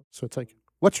 Oh, so it's like,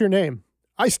 what's your name?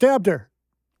 I stabbed her.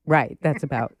 Right, that's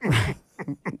about...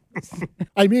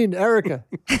 I mean, Erica.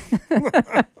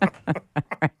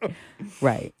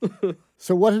 Right.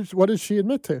 So what does she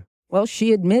admit to? Well,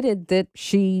 she admitted that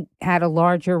she had a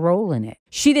larger role in it.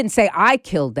 She didn't say, I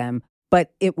killed them,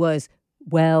 but it was,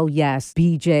 well, yes,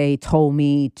 BJ told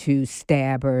me to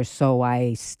stab her, so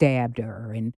I stabbed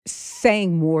her, and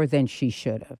saying more than she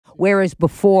should have. Whereas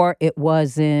before, it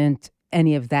wasn't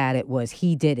any of that. It was,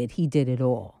 he did it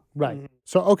all. Right.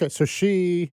 So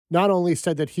she not only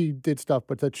said that he did stuff,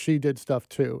 but that she did stuff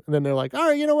too. And then they're like, all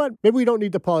right, you know what? Maybe we don't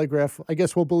need the polygraph. I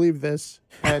guess we'll believe this.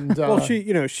 And well,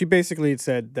 she basically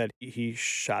said that he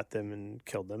shot them and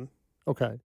killed them.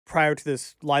 Okay. Prior to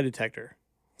this lie detector.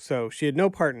 So she had no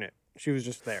part in it. She was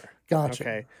just there. Gotcha.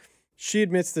 Okay. She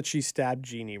admits that she stabbed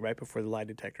Jeannie right before the lie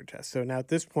detector test. So now at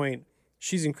this point,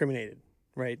 she's incriminated,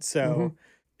 right? So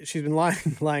she's been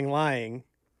lying.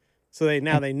 So they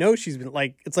know she's been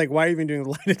it's like, why are you even doing the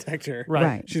lie detector?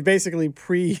 Right. She's basically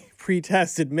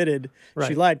pre-test admitted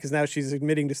she lied because now she's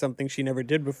admitting to something she never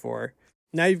did before.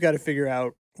 Now you've got to figure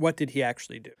out what did he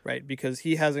actually do, right? Because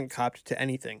he hasn't copped to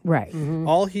anything. Right. Mm-hmm.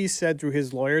 All he said through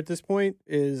his lawyer at this point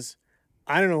is,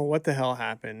 I don't know what the hell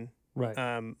happened. Right.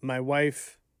 My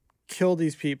wife killed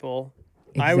these people.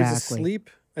 Exactly. I was asleep.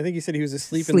 I think he said he was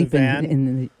asleep in the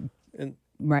van.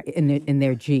 Right, in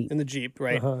their Jeep. In the Jeep,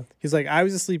 right. He's like, I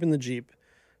was asleep in the Jeep.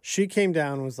 She came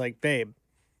down and was like, babe,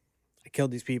 I killed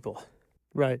these people.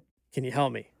 Right. Can you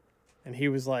help me? And he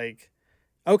was like,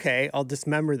 okay, I'll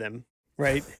dismember them,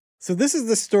 right? So this is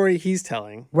the story he's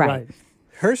telling. Right.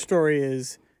 Her story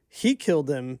is, he killed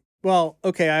them. Well,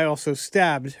 okay, I also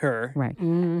stabbed her. Right.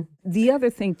 The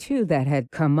other thing, too, that had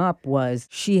come up was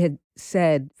she had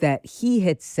said that he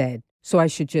had said, so I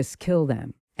should just kill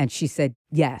them. And she said,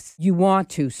 yes, you want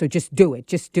to, so just do it.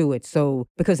 Just do it. So,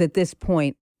 because at this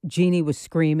point, Jeannie was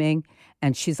screaming,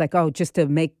 and she's like, oh, just to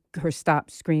make her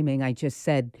stop screaming, I just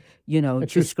said,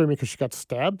 And she was screaming because she got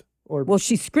stabbed? Well,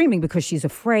 she's screaming because she's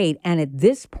afraid. And at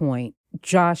this point,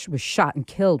 Josh was shot and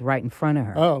killed right in front of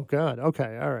her. Oh, God.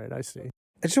 Okay. All right. I see.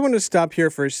 I just want to stop here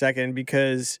for a second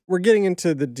because we're getting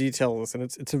into the details and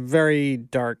it's a very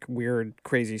dark, weird,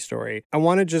 crazy story. I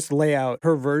want to just lay out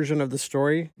her version of the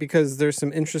story because there's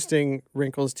some interesting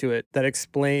wrinkles to it that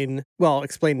explain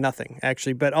nothing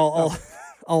actually, but I'll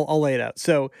lay it out.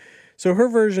 So her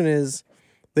version is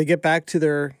they get back to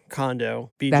their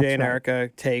condo. BJ and Erica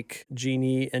take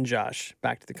Jeannie and Josh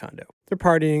back to the condo. They're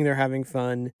partying, they're having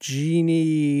fun.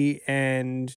 Jeannie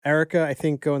and Erica, I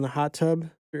think, go in the hot tub.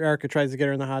 Erica tries to get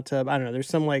her in the hot tub. I don't know. There's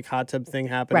some hot tub thing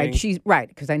happening. Right.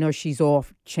 Because I know she's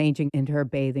off changing into her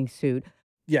bathing suit.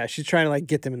 Yeah, she's trying to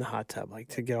get them in the hot tub,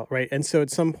 to get all right. And so at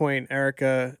some point,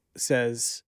 Erica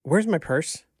says, "Where's my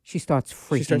purse?" She starts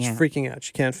freaking out.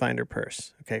 She can't find her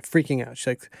purse. Okay, freaking out.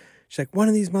 She's like, one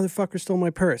of these motherfuckers stole my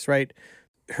purse, right?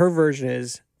 Her version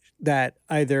is that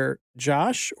either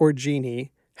Josh or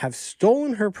Jeannie have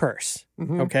stolen her purse.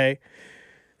 Okay,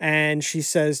 and she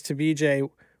says to BJ,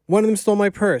 one of them stole my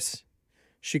purse.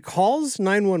 She calls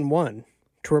 911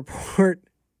 to report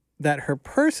that her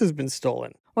purse has been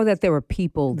stolen. Or that there were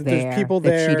people there. There's people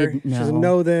there. That she didn't know. She doesn't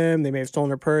know them. They may have stolen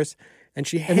her purse. And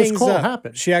she hangs up. And this call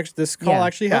happened. This call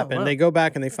actually happened. Wow. They go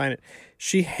back and they find it.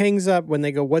 She hangs up when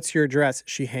they go, what's your address?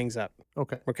 She hangs up.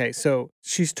 Okay. So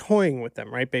she's toying with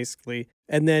them, right? Basically.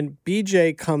 And then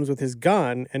BJ comes with his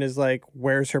gun and is like,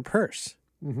 where's her purse?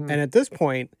 And at this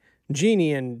point,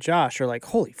 Jeannie and Josh are like,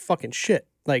 holy fucking shit.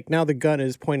 Now the gun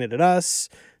is pointed at us.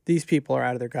 these people are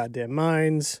out of their goddamn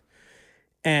minds.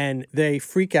 And they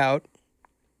freak out.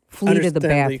 Flee to the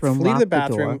bathroom, flee to lock the the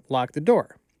bathroom, door. lock the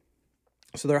door.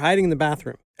 So they're hiding in the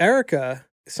bathroom. Erica,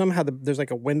 somehow there's like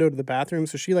a window to the bathroom.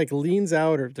 So she like leans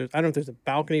out, or I don't know if there's a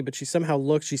balcony, but she somehow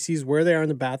looks. She sees where they are in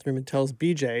the bathroom and tells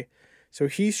BJ. So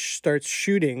he starts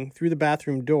shooting through the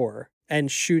bathroom door and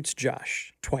shoots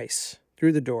Josh twice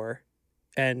through the door,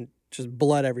 and just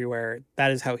blood everywhere.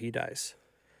 That is how he dies.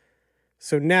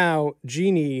 So now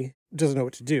Jeannie doesn't know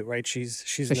what to do, right? She's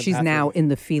So in the she's bathroom. now in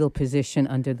the fetal position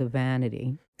under the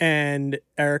vanity. And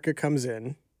Erica comes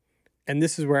in, and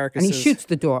this is where Erica And he says, shoots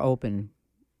the door open.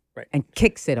 Right. And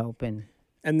kicks it open.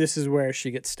 And this is where she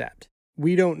gets stabbed.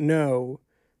 We don't know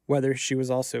whether she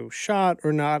was also shot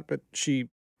or not, but she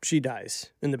dies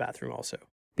in the bathroom also.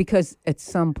 Because at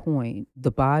some point,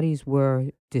 the bodies were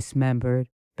dismembered,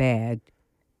 bagged,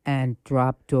 and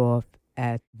dropped off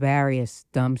at various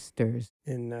dumpsters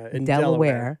In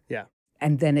Delaware. Yeah.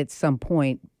 And then at some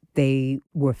point, they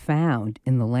were found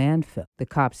in the landfill. The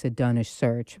cops had done a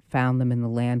search, found them in the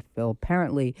landfill.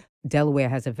 Apparently, Delaware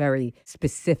has a very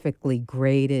specifically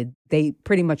graded, they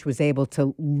pretty much was able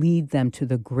to lead them to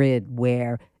the grid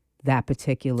where that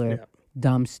particular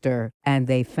dumpster, and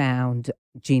they found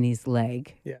Jeannie's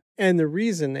leg. Yeah. And the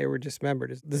reason they were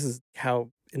dismembered is this is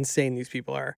how insane these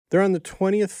people are. They're on the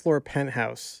 20th floor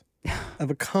penthouse of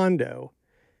a condo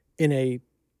in a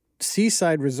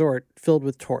seaside resort filled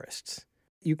with tourists.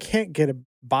 You can't get a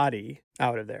body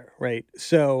out of there, right?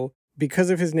 So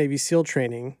because of his Navy SEAL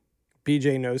training,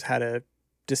 BJ knows how to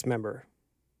dismember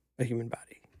a human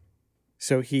body.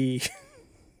 So he...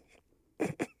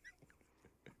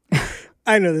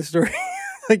 I know the story.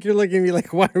 Like, you're looking at me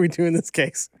like, why are we doing this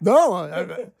case? No,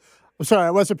 I'm sorry,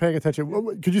 I wasn't paying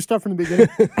attention. Could you start from the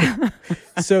beginning?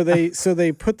 So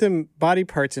they put them body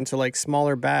parts into like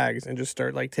smaller bags and just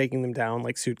start like taking them down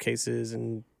like suitcases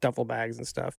and duffel bags and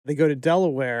stuff. They go to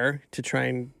Delaware to try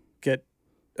and get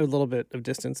a little bit of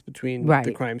distance between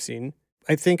the crime scene.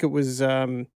 I think it was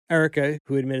Erica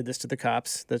who admitted this to the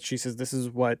cops, that she says this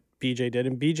is what BJ did,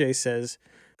 and BJ says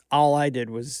all I did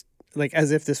was, like,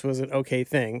 as if this was an okay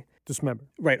thing. Dismember.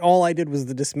 Right. All I did was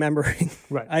the dismembering.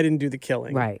 Right. I didn't do the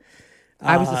killing. Right.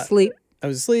 I was asleep. I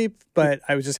was asleep, but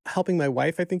I was just helping my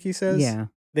wife, I think he says. Yeah.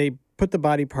 They put the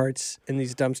body parts in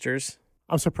these dumpsters.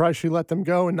 I'm surprised she let them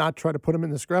go and not try to put them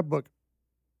in the scrapbook.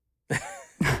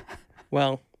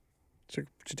 Well, she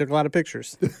took a lot of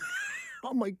pictures.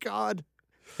 Oh, my God.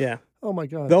 Yeah. Oh, my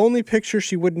God. The only picture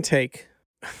she wouldn't take,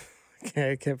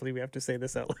 I can't believe we have to say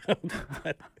this out loud,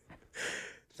 but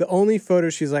the only photo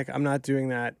she's like, I'm not doing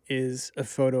that, is a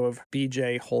photo of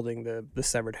BJ holding the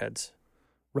severed heads.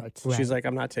 Right. She's like,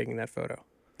 I'm not taking that photo.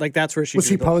 Like, that's where she was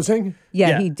he posing?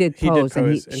 Yeah, he did pose,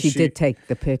 and she did take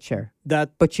the picture.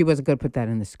 But she wasn't going to put that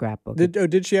in the scrapbook.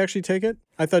 Did she actually take it?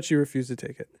 I thought she refused to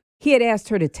take it. He had asked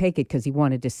her to take it because he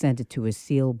wanted to send it to his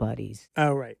SEAL buddies.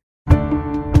 Oh, right.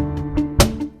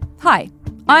 Hi,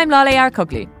 I'm Lale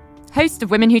Arikoglu, host of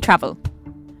Women Who Travel.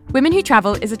 Women Who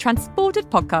Travel is a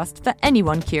transported podcast for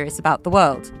anyone curious about the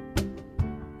world.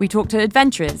 We talk to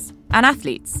adventurers and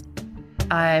athletes.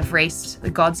 I've raced the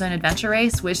Godzone Adventure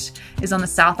Race, which is on the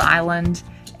South Island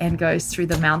and goes through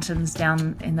the mountains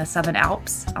down in the Southern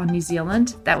Alps on New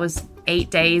Zealand. That was 8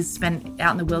 days spent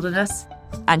out in the wilderness.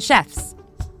 And chefs.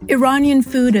 Iranian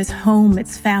food is home,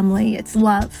 it's family, it's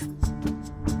love.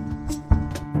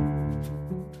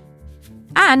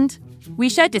 And we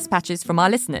share dispatches from our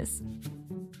listeners.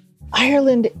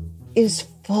 Ireland is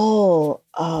full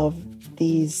of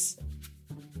these,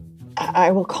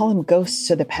 I will call them ghosts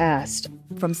of the past.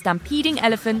 From stampeding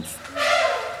elephants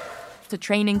to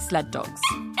training sled dogs.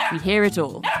 We hear it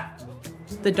all.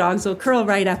 The dogs will curl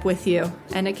right up with you,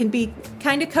 and it can be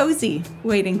kind of cozy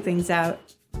waiting things out.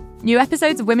 New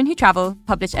episodes of Women Who Travel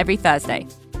published every Thursday.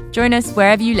 Join us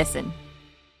wherever you listen.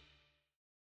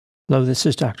 Hello, this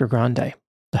is Dr. Grande,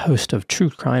 the host of True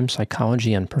Crime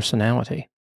Psychology and Personality.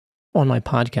 On my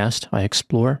podcast, I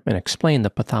explore and explain the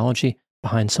pathology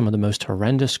behind some of the most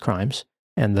horrendous crimes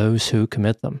and those who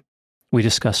commit them. We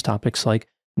discuss topics like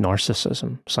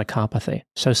narcissism, psychopathy,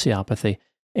 sociopathy,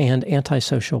 and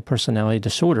antisocial personality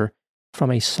disorder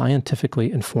from a scientifically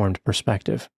informed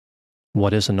perspective.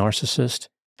 What is a narcissist?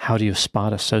 How do you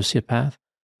spot a sociopath?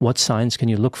 What signs can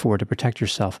you look for to protect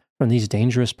yourself from these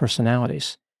dangerous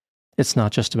personalities? It's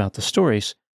not just about the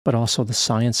stories, but also the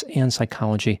science and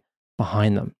psychology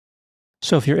behind them.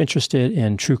 So if you're interested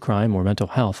in true crime or mental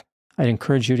health, I'd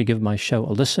encourage you to give my show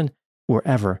a listen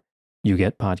wherever you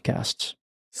get podcasts.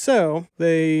 So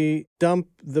they dump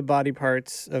the body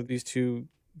parts of these two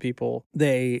people.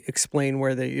 They explain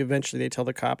where eventually they tell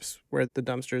the cops where the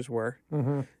dumpsters were.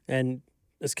 Mm-hmm. And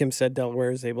as Kim said,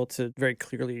 Delaware is able to very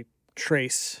clearly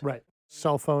trace. Right.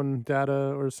 Cell phone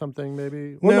data or something,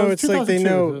 maybe. No, it's like they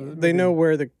know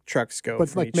where the trucks go.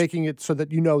 But like making it so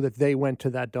that you know that they went to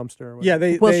that dumpster. Or yeah,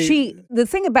 the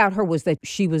thing about her was that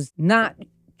she was not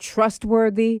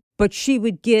trustworthy, but she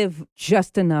would give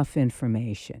just enough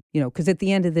information, because at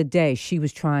the end of the day, she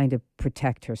was trying to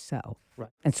protect herself. Right.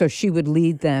 And so she would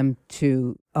lead them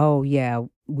to, oh, yeah,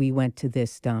 we went to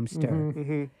this dumpster.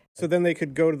 Mm-hmm. So then they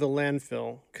could go to the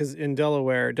landfill, because in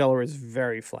Delaware is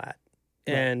very flat.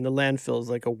 Right. And the landfill is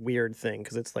like a weird thing,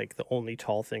 because it's like the only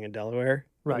tall thing in Delaware.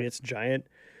 Right. I mean, it's giant.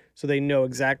 So they know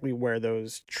exactly where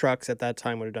those trucks at that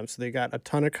time would have dumped. So they got a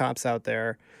ton of cops out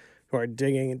there who are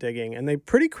digging, and they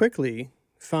pretty quickly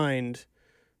find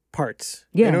parts.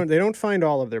 Yeah. They don't find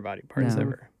all of their body parts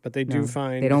ever, but they do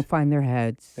find... They don't find their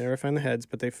heads. They never find the heads,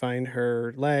 but they find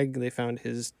her leg, they found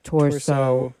his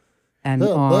torso and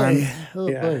oh, arm. Boy. Oh,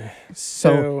 yeah. Boy.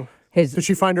 So did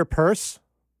she find her purse?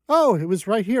 Oh, it was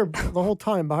right here the whole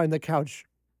time behind the couch.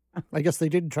 I guess they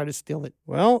didn't try to steal it.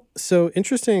 Well, so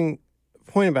interesting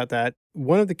point about that.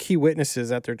 One of the key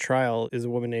witnesses at their trial is a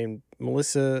woman named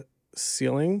Melissa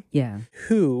Sealing. Yeah.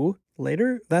 Who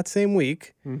later that same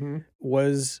week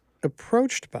was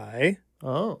approached by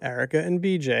Erica and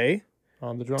BJ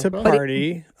on the drunk to boat.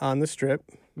 party on the strip.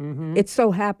 Mm-hmm. It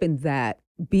so happened that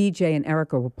BJ and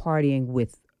Erica were partying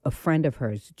with a friend of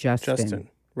hers, Justin.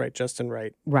 Right, Justin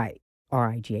Wright. Right.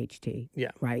 R-I-G-H-T. Yeah.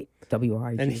 Right.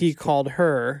 W-R-I-G-H-T. And he called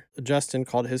her, Justin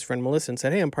called his friend Melissa and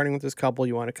said, hey, I'm partying with this couple.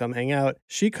 You want to come hang out?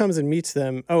 She comes and meets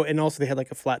them. Oh, and also they had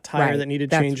like a flat tire that needed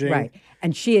changing. Right.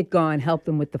 And she had gone, helped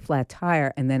them with the flat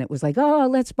tire. And then it was like, oh,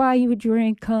 let's buy you a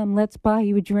drink. Come, let's buy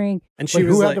you a drink. And she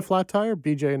was who like, had the flat tire?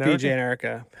 BJ and Erica? BJ and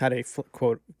Erica had a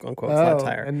quote unquote flat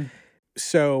tire. And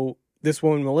so this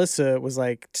woman, Melissa, was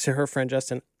like to her friend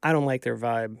Justin, I don't like their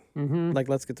vibe. Mm-hmm. Like,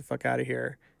 let's get the fuck out of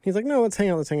here. He's like, no, let's hang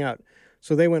out.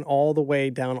 So they went all the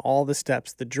way down all the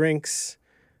steps, the drinks.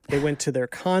 They went to their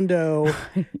condo.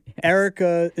 Yes.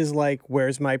 Erica is like,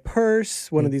 where's my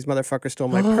purse? One of these motherfuckers stole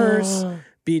my purse.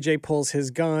 BJ pulls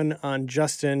his gun on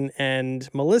Justin and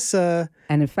Melissa.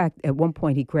 And in fact, at one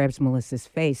point, he grabs Melissa's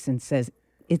face and says,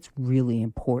 it's really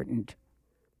important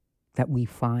that we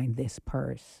find this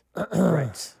purse.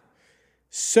 Right.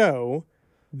 So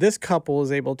this couple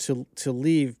is able to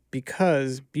leave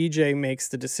because BJ makes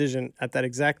the decision at that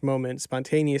exact moment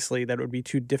spontaneously that it would be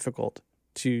too difficult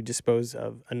to dispose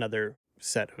of another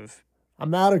set of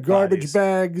I'm out of garbage bodies.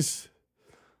 bags.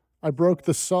 I broke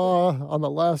the saw on the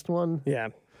last one. Yeah.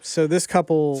 So this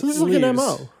couple So this is leaves, like an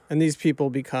MO. and these people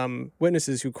become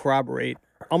witnesses who corroborate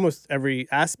almost every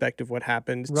aspect of what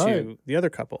happened to the other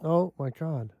couple. Oh, my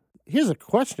God. Here's a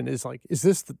question: is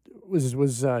this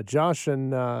was Josh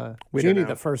and Jeannie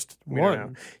the first We one?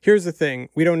 don't know. Here's the thing: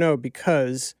 we don't know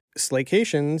because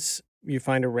Slaycations. You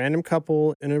find a random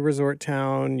couple in a resort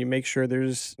town. You make sure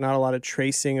there's not a lot of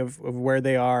tracing of where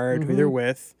they are, who they're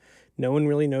with. No one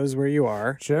really knows where you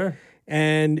are. Sure.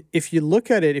 And if you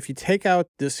look at it, if you take out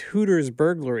this Hooters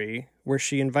burglary where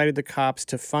she invited the cops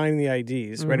to find the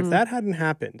IDs, right? If that hadn't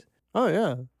happened. Oh,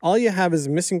 yeah. All you have is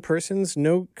missing persons,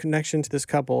 no connection to this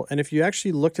couple. And if you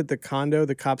actually looked at the condo,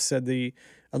 the cops said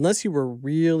unless you were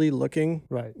really looking,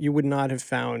 you would not have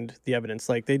found the evidence.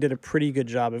 Like, they did a pretty good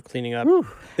job of cleaning up. Whew.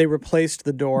 They replaced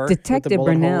the door Detective with the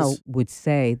bullet Burnell holes. would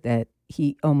say that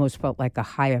he almost felt like a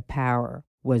higher power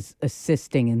was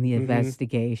assisting in the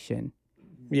investigation.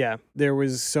 Yeah, there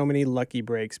was so many lucky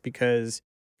breaks because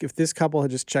if this couple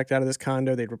had just checked out of this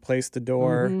condo, they'd replaced the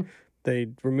door,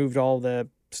 they'd removed all the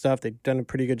stuff. They'd done a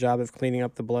pretty good job of cleaning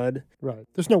up the blood. Right.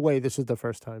 There's no way this is the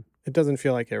first time. It doesn't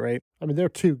feel like it, right? I mean, they're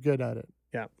too good at it.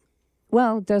 Yeah.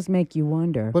 Well, it does make you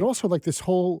wonder. But also like this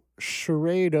whole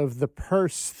charade of the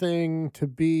purse thing to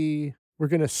be, we're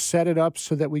going to set it up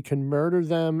so that we can murder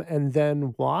them and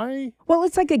then why? Well,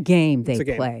 it's like a game they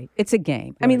play. It's a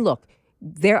game. I mean, look,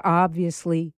 they're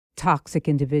obviously toxic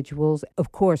individuals.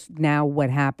 Of course, now what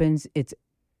happens, it's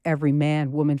every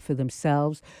man, woman for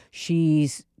themselves.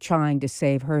 She's trying to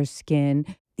save her skin.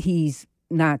 He's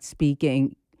not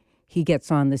speaking. He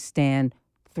gets on the stand,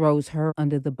 throws her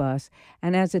under the bus.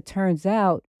 And as it turns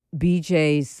out,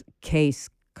 BJ's case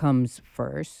comes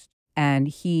first, and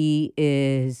he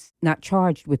is not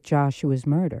charged with Joshua's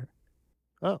murder.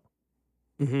 Oh.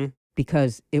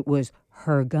 Because it was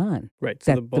her gun. Right.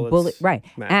 So that the bullets bullet,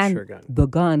 match and her gun. the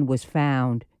gun was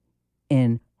found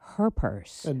in her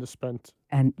purse. And dispensed.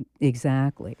 And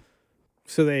exactly.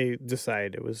 So they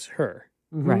decide it was her.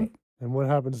 Right. And what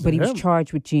happens to But he him? was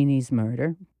charged with Jeannie's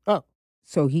murder. Oh.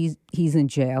 So he's in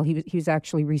jail. He was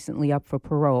actually recently up for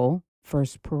parole.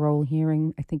 First parole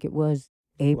hearing, I think it was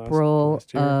April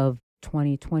last year. of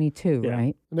 2022,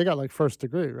 right? And they got like first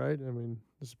degree, right? I mean,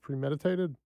 this is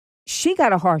premeditated. She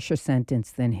got a harsher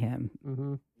sentence than him.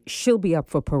 Mm-hmm. She'll be up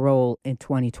for parole in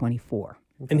 2024.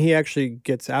 And he actually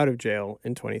gets out of jail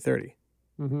in 2030.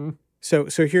 Mm-hmm. So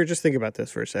here, just think about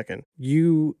this for a second.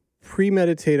 You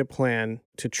premeditate a plan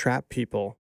to trap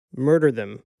people, murder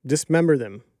them, dismember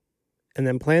them, and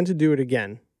then plan to do it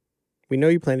again. We know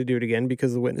you plan to do it again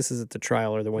because the witnesses at the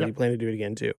trial are the ones you plan to do it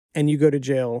again to. And you go to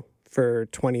jail for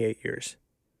 28 years.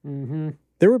 Mm-hmm.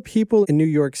 There were people in New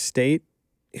York State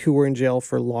who were in jail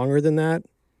for longer than that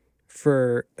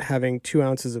for having 2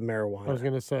 ounces of marijuana. I was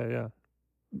going to say, yeah.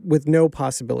 With no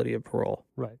possibility of parole.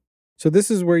 Right. So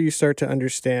this is where you start to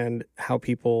understand how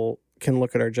people can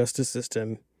look at our justice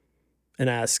system and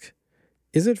ask,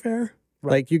 is it fair?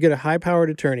 Right. Like, you get a high-powered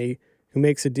attorney who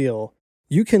makes a deal.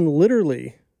 You can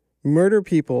literally murder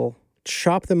people,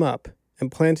 chop them up,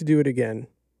 and plan to do it again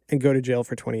and go to jail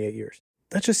for 28 years.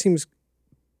 That just seems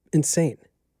insane.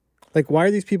 Like, why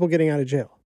are these people getting out of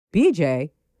jail? BJ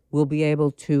will be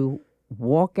able to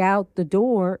walk out the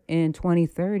door in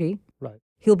 2030. Right.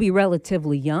 He'll be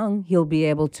relatively young. He'll be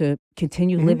able to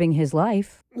continue living his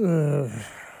life. I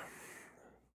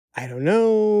don't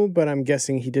know, but I'm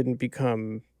guessing he didn't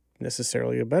become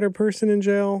necessarily a better person in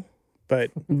jail.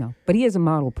 But no, but he is a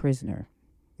model prisoner.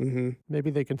 Mm-hmm.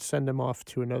 Maybe they can send him off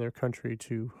to another country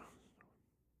to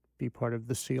be part of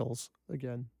the SEALs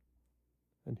again.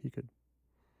 And he could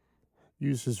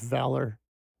use his valor.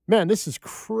 Man, this is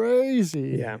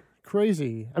crazy. Yeah.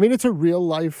 Crazy. I mean, it's a real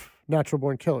life natural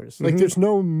born killers. Like, there's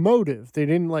no motive. They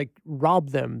didn't, like,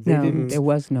 rob them. They didn't. There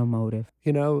was no motive.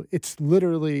 You know, it's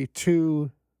literally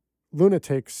two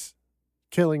lunatics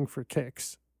killing for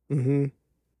kicks. Mm-hmm.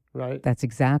 Right? That's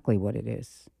exactly what it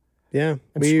is. Yeah.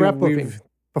 And scrapbooking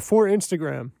before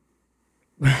Instagram.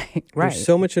 Right. There's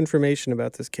so much information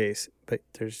about this case, but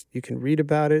you can read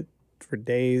about it for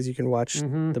days. You can watch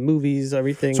the movies,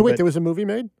 everything. So wait, there was a movie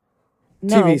made?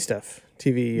 No. TV stuff.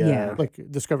 TV. Yeah. Like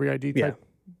Discovery ID type?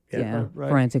 Yeah. Right.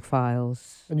 Forensic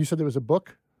Files. And you said there was a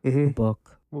book? Mm-hmm.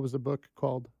 Book. What was the book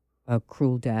called? A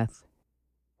Cruel Death.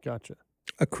 Gotcha.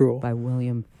 A Cruel. By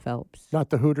William Phelps. Not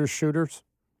the Hooters Shooters?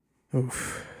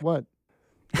 Oof. What?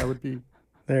 That would be...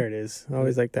 There it is.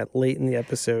 Always like that late in the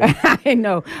episode. I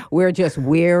know. We're just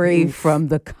weary from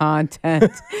the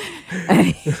content. And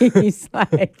he's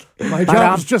like... My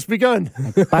job's just begun.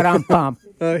 Ba-dum-bum.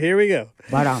 Oh, here we go.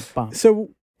 Ba-dum-bum. So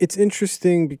it's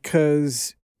interesting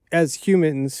because as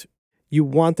humans, you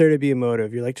want there to be a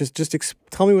motive. You're like, just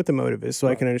tell me what the motive is so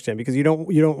I can understand. Because you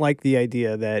don't like the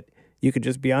idea that you could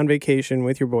just be on vacation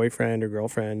with your boyfriend or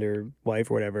girlfriend or wife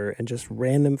or whatever, and just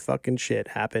random fucking shit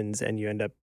happens and you end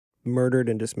up murdered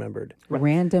and dismembered.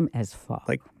 Random as fuck.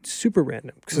 Like, super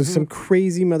random. Because some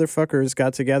crazy motherfuckers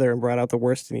got together and brought out the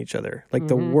worst in each other. Like,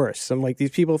 the worst. I'm like, these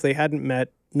people, if they hadn't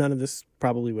met, none of this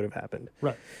probably would have happened.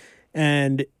 Right.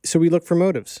 And so we look for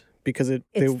motives. Because it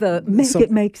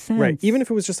makes sense. Right. Even if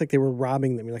it was just like they were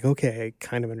robbing them, you're like, okay, I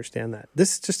kind of understand that.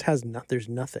 This just has there's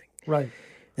nothing. Right.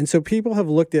 And so people have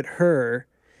looked at her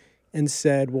and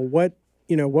said, well, what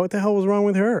the hell was wrong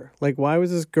with her? Like, why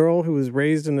was this girl who was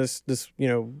raised in this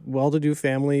well-to-do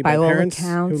family by parents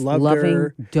accounts, who loved loving,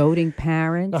 her, doting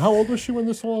parents? Now, how old was she when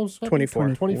this all was happening?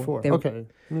 24. Okay.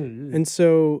 And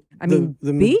so the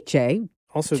BJ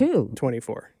also too.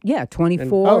 24. Yeah,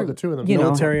 24. And, the two of them.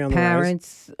 Military on the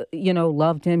parents, rise.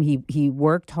 Loved him. He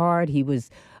worked hard. He was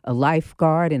a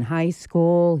lifeguard in high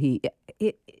school.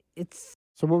 It's.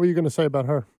 So what were you going to say about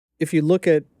her? If you look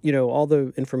at, all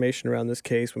the information around this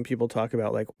case, when people talk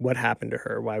about, like, what happened to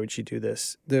her, why would she do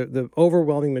this? The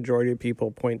overwhelming majority of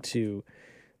people point to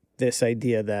this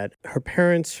idea that her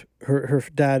parents, her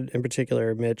dad in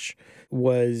particular, Mitch,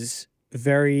 was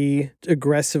very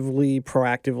aggressively,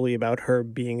 proactively about her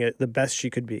being the best she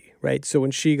could be, right? So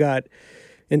when she got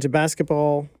into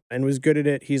basketball and was good at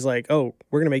it, he's like, oh,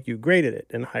 we're going to make you great at it,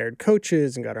 and hired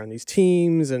coaches and got her on these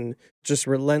teams and just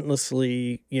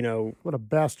relentlessly, What a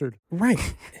bastard.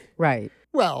 Right. Right.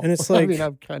 Well, and it's like, I mean,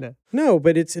 I'm kind of... No,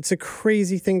 but it's a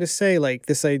crazy thing to say, like,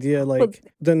 this idea, like,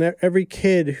 then every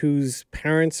kid whose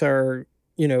parents are,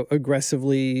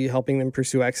 aggressively helping them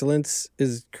pursue excellence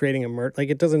is creating a murder. Like,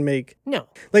 it doesn't make... No.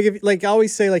 Like, I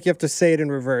always say, like, you have to say it in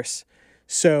reverse.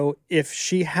 So if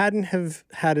she hadn't have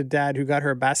had a dad who got her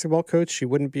a basketball coach, she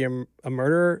wouldn't be a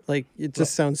murderer. Like, it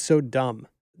just sounds so dumb.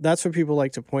 That's what people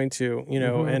like to point to,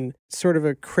 and sort of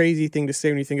a crazy thing to say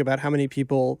when you think about how many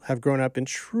people have grown up in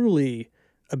truly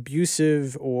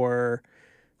abusive or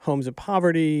homes of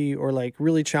poverty or, like,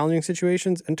 really challenging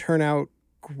situations and turn out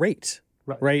great,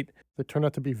 right? They turn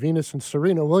out to be Venus and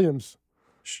Serena Williams.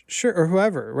 Sure, or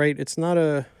whoever, right? It's not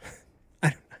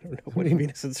don't know what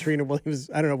Venus and Serena Williams.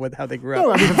 I don't know how they grew up.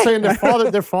 No, I mean, I'm saying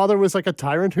their father was like a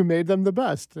tyrant who made them the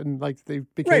best, and like they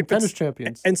became tennis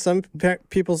champions. And some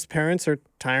people's parents are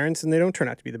tyrants, and they don't turn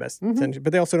out to be the best.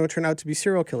 But they also don't turn out to be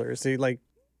serial killers. They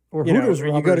or you Hooters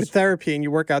robbers. You go to therapy and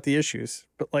you work out the issues,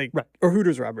 but or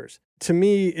Hooters robbers. To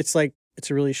me, it's like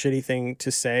it's a really shitty thing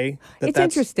to say. It's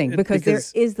interesting because there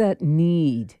is that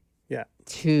need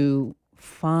to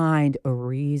find a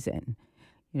reason.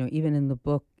 You know, even in the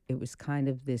book, it was kind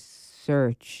of this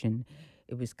search, and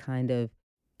it was kind of,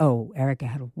 Erica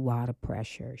had a lot of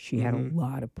pressure. She had a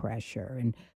lot of pressure.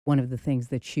 And one of the things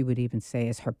that she would even say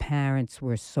is her parents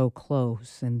were so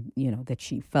close, and, that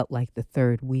she felt like the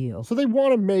third wheel. So they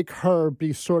want to make her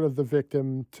be sort of the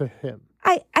victim to him.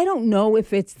 I don't know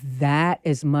if it's that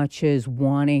as much as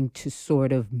wanting to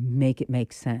sort of make it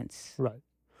make sense. Right.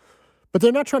 But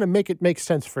they're not trying to make it make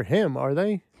sense for him, are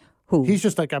they? Who? He's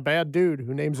just like a bad dude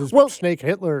who names his snake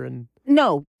Hitler. And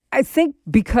no, I think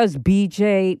because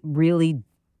BJ really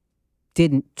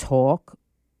didn't talk,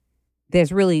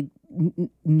 there's really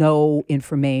no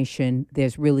information.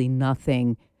 There's really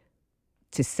nothing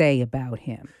to say about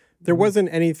him. There wasn't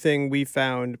anything we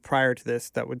found prior to this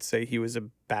that would say he was a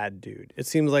bad dude. It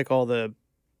seems like all the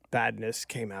badness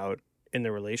came out in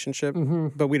the relationship,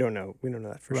 but we don't know. We don't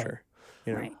know that for sure.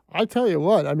 Right. I tell you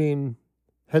what, I mean,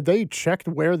 had they checked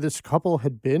where this couple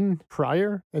had been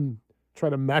prior and try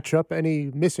to match up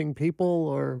any missing people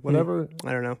or whatever?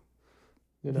 I don't know.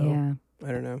 Yeah.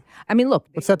 I don't know. I mean, look.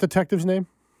 What's that detective's name?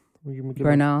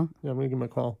 Bernal. I'm going to give him a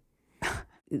call.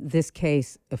 This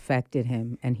case affected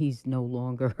him, and he's no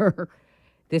longer.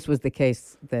 This was the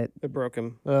case that it broke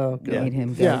him. Made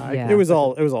him. Yeah. It was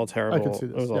all terrible. I could see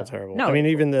this. It was all terrible. No, I mean,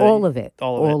 even all of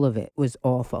it was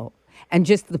awful, and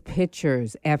just the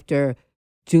pictures after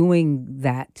doing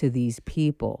that to these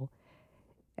people.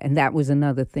 And that was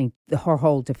another thing. Her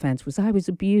whole defense was, I was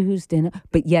abused,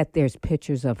 but yet there's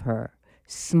pictures of her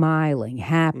smiling,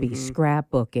 happy,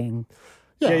 scrapbooking.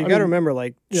 Yeah, you got to remember,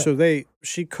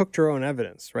 she cooked her own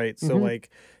evidence, right? So,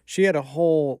 she had a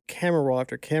whole camera roll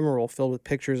after camera roll filled with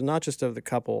pictures, not just of the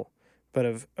couple, but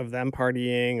of them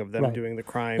partying, of them doing the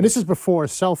crime. And this is before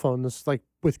cell phones, like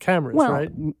with cameras,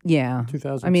 right? Yeah.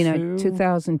 2002? I mean,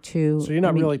 2002. So you're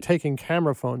not really taking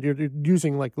camera phones. You're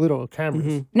using like little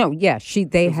cameras. No, yeah.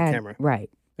 They had, camera. right.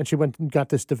 And she went and got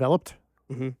this developed?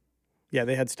 Yeah,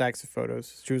 they had stacks of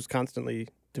photos. She was constantly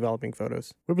developing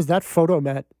photos. Where was that photo,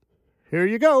 Matt? Here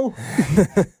you go.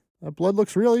 That blood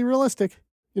looks really realistic.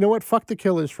 You know what? Fuck the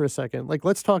killers for a second. Like,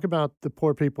 let's talk about the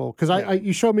poor people. Because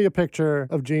you showed me a picture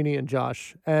of Jeannie and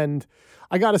Josh. And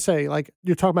I got to say, like,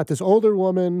 you're talking about this older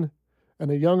woman and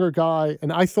a younger guy.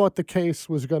 And I thought the case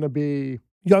was going to be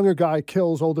younger guy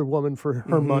kills older woman for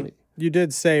her money. You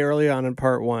did say early on in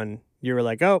part one, you were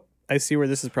like, oh, I see where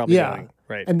this is probably going.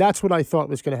 Right. And that's what I thought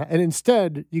was going to happen. And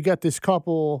instead, you get this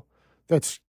couple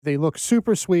they look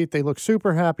super sweet. They look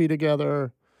super happy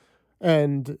together.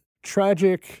 And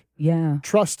tragic,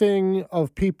 trusting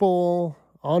of people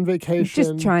on vacation.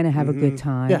 Just trying to have a good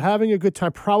time. Yeah, having a good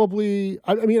time. Probably,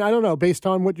 I mean, I don't know. Based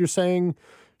on what you're saying,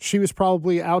 she was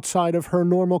probably outside of her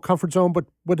normal comfort zone,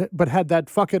 but had that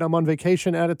fuck it, I'm on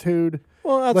vacation attitude.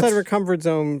 Well, outside of her comfort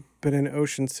zone, but in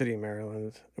Ocean City,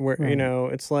 Maryland, where,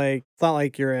 it's like, it's not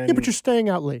like you're in... Yeah, but you're staying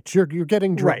out late. You're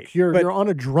getting drunk. Right, you're on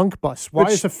a drunk bus. Why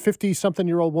is a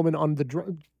 50-something-year-old woman on the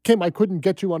drunk... Kim, I couldn't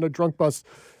get you on a drunk bus.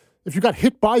 If you got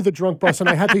hit by the drunk bus and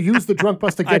I had to use the drunk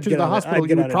bus to get you to the hospital,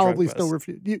 you would probably still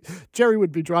refuse. Jerry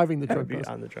would be driving the drunk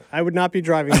bus. I would not be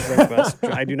driving the drunk bus.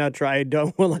 I do not try. I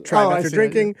don't want to drive after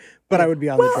drinking, but I would be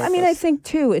on the drunk bus. Well, I mean, I think,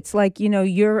 too, it's like,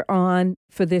 you're on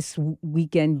for this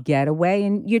weekend getaway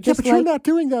and you're just but you're not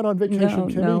doing that on vacation,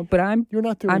 Kimmy. No, but you're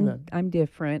not doing that. I'm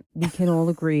different. We can all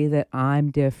agree that I'm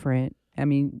different. I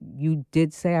mean, you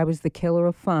did say I was the killer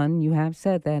of fun. You have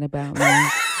said that about me.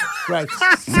 Right.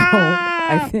 So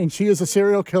I think she is a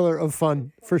serial killer of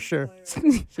fun, for sure. She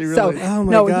really is. Oh,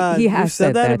 my God. He has you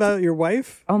said that about your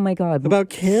wife? Oh, my God. About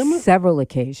Kim? Several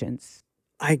occasions.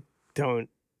 I don't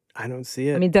see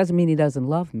it. I mean, it doesn't mean he doesn't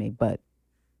love me, but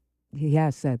he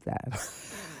has said that.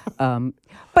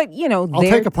 But, I'll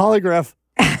take a polygraph.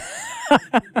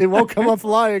 It won't come up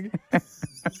lying.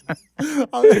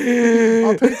 I'll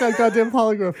take that goddamn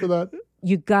polygraph for that.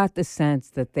 You got the sense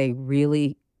that they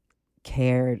really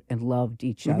cared and loved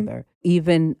each other.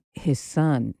 Even his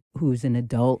son, who's an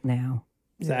adult now.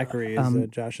 Zachary is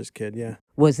Josh's kid,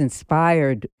 was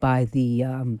inspired by the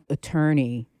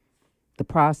attorney, the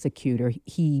prosecutor.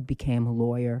 He became a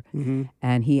lawyer,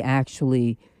 and he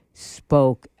actually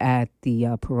spoke at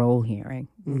the parole hearing.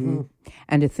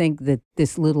 And to think that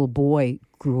this little boy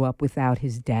grew up without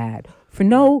his dad for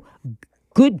no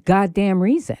good goddamn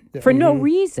reason, for no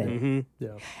reason. Mm-hmm.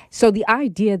 Yeah. So the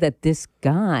idea that this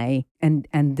guy and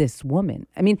this woman,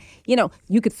 I mean,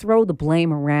 you could throw the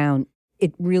blame around.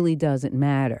 It really doesn't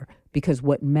matter, because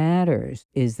what matters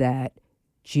is that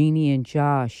Jeannie and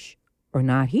Josh are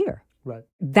not here. Right.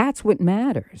 That's what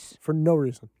matters. For no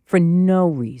reason. For no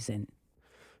reason.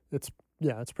 It's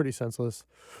pretty senseless.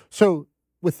 So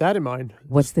with that in mind,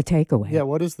 what's the takeaway? Yeah,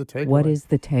 what is the takeaway? What is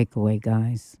the takeaway,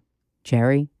 guys?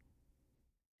 Jerry?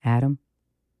 Adam?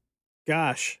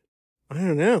 Gosh, I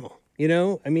don't know.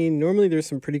 I mean, normally there's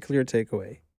some pretty clear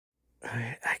takeaway.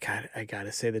 I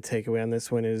gotta say the takeaway on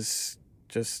this one is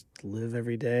just live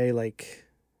every day like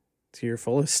to your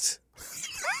fullest.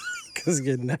 Because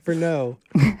you never know.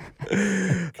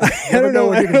 I don't know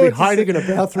when you're going to be hiding in a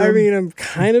bathroom. I mean, I'm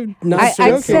kind of not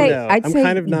joking now. I'd say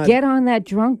kind of not, get on that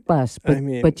drunk bus,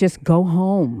 but just go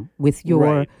home with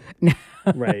your...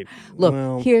 Right.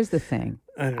 Look, here's the thing.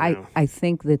 I don't know. I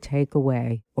think the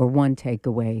takeaway, or one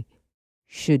takeaway,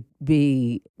 should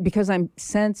be... Because I'm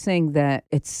sensing that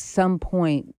at some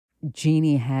point,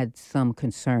 Jeannie had some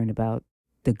concern about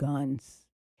the guns.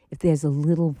 If there's a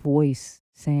little voice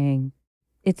saying...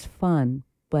 It's fun,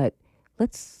 but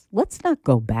let's not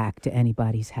go back to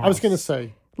anybody's house. I was going to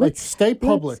say, stay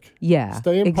public.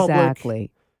 Stay in public.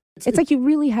 Exactly. It's like you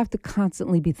really have to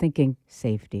constantly be thinking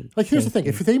safety. Like, here's the thing.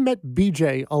 If they met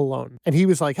BJ alone and he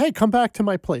was like, hey, come back to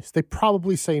my place, they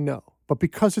probably say no. But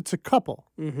because it's a couple,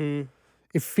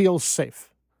 it feels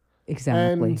safe.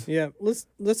 Exactly. And yeah,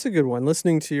 that's a good one.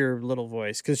 Listening to your little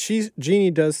voice, because Jeannie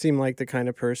does seem like the kind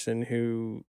of person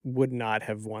who would not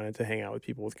have wanted to hang out with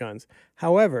people with guns.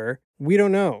 However, we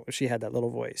don't know if she had that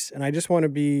little voice, and I just want to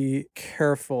be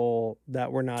careful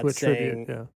that we're not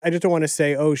saying. I just don't want to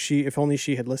say, "Oh, if only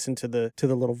she had listened to the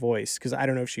little voice," because I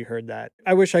don't know if she heard that.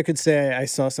 I wish I could say I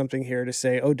saw something here to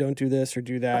say, "Oh, don't do this or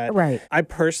do that." Right. I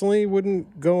personally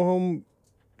wouldn't go home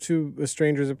to a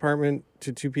stranger's apartment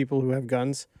to two people who have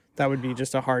guns. That would be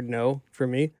just a hard no for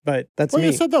me. But that's me.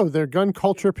 Well, you said though they're gun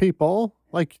culture people.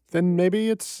 Then maybe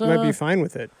it's... might be fine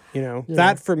with it,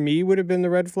 That, for me, would have been the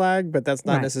red flag, but that's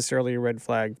not necessarily a red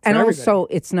flag for everybody. Also,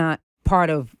 it's not part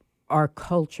of our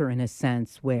culture in a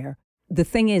sense where... The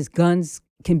thing is, guns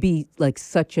can be,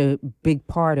 such a big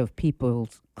part of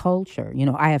people's culture.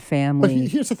 I have family... But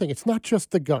here's the thing. It's not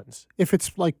just the guns. If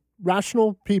it's,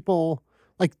 rational people...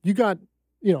 you got,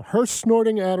 her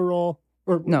snorting Adderall...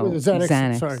 Or no,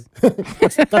 Xanax. Sorry.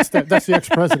 that's the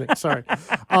ex-president. Sorry.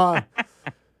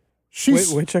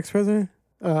 Wait, which ex-president?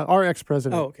 Our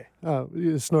ex-president. Oh,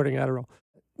 okay. Snorting Adderall.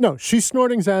 No, she's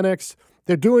snorting Xanax.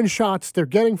 They're doing shots. They're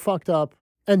getting fucked up.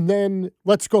 And then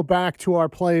let's go back to our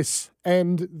place.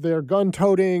 And they're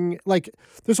gun-toting.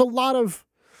 There's a lot of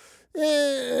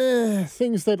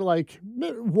things that,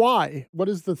 why? What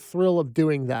is the thrill of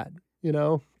doing that,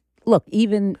 Look,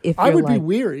 even if I would be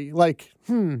weary.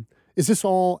 Is this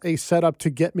all a setup to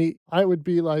get me? I would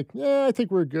be like, I think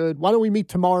we're good. Why don't we meet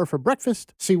tomorrow for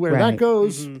breakfast? See where that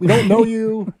goes. We don't know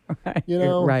you,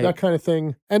 that kind of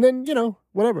thing. And then,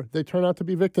 whatever. They turn out to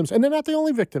be victims. And they're not the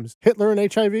only victims. Hitler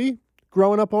and HIV,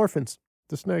 growing up orphans,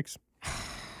 the snakes.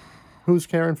 Who's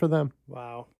caring for them?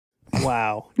 Wow.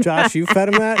 Josh, you fed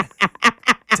him that?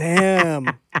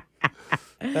 Damn.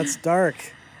 That's dark.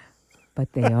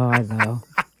 But they are, though.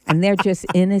 And they're just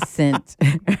innocent.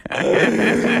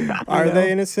 Are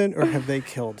they innocent or have they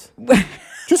killed?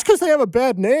 Just because they have a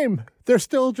bad name, they're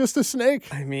still just a snake.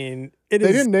 I mean, they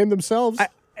didn't name themselves.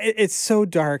 It's so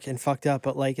dark and fucked up,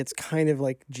 but it's kind of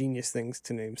genius things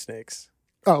to name snakes.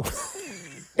 Oh.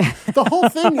 The whole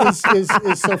thing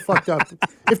is so fucked up.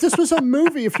 If this was a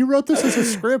movie, if you wrote this as a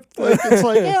script,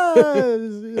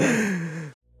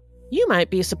 You might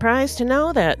be surprised to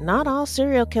know that not all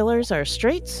serial killers are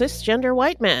straight cisgender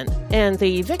white men, and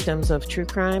the victims of true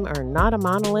crime are not a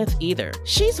monolith either.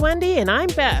 She's Wendy and I'm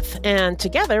Beth, and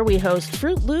together we host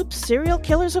Fruit Loops Serial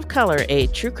Killers of Color, a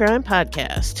true crime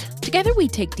podcast. Together we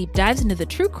take deep dives into the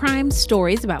true crime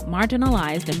stories about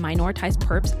marginalized and minoritized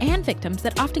perps and victims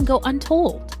that often go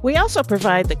untold. We also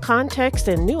provide the context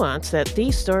and nuance that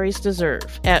these stories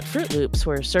deserve. At Fruit Loops,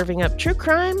 we're serving up true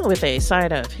crime with a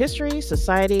side of history,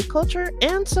 society, culture,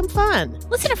 and some fun.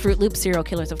 Listen to Fruit Loops Serial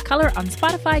Killers of Color on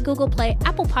Spotify, Google Play,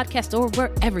 Apple Podcasts, or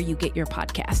wherever you get your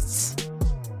podcasts.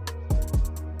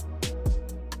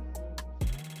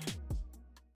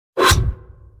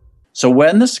 So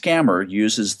when the scammer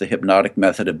uses the hypnotic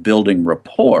method of building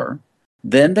rapport,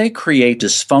 then they create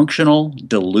dysfunctional,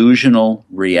 delusional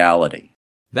reality.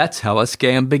 That's how a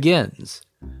scam begins,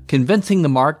 convincing the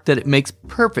mark that it makes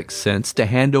perfect sense to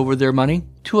hand over their money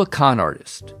to a con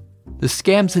artist. The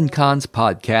Scams and Cons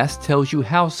podcast tells you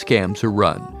how scams are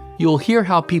run, You'll hear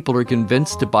how people are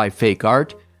convinced to buy fake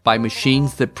art, buy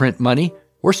machines that print money,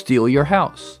 or steal your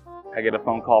house. I get a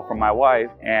phone call from my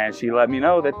wife, and she let me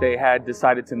know that they had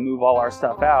decided to move all our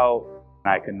stuff out.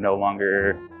 I could no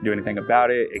longer do anything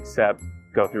about it except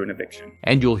go through an eviction.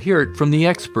 And you'll hear it from the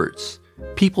experts,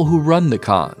 people who run the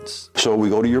cons. So we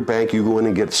go to your bank, you go in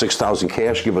and get $6,000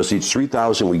 cash, give us each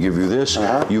 $3,000, we give you this.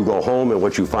 You go home, and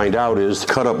what you find out is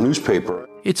cut up newspaper.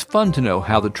 It's fun to know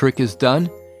how the trick is done,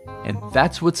 and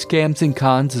that's what Scams and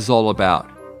Cons is all about.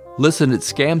 Listen at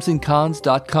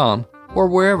scamsandcons.com or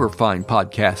wherever fine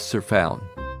podcasts are found.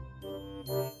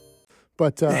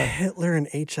 But Hitler and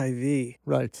HIV.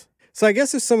 Right. So I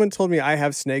guess if someone told me I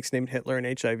have snakes named Hitler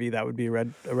and HIV, that would be a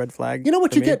red flag. You know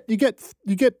what you get? You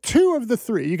get two of the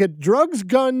three. You get drugs,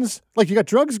 guns, and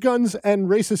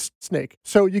racist snake.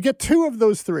 So you get two of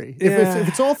those three. If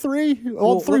it's all three,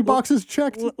 three boxes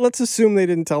checked. Let's assume they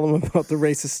didn't tell them about the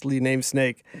racistly named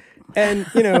snake. And,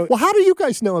 you know. Well, how do you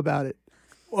guys know about it?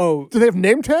 Oh, do they have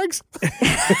name tags?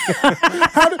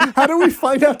 How do we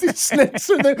find out these snakes?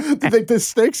 Do the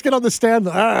snakes get on the stand?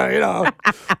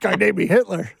 Guy named me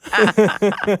Hitler.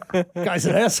 Guy's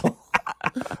an asshole.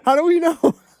 How do we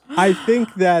know? I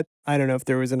think that, I don't know if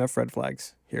there was enough red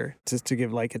flags here just to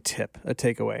give like a tip, a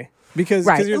takeaway. Because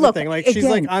here's the thing, like she's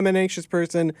like, I'm an anxious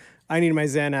person. I need my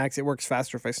Xanax. It works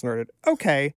faster if I snort it.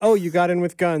 Okay. Oh, you got in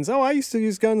with guns. Oh, I used to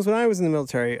use guns when I was in the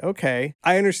military. Okay.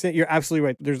 I understand. You're absolutely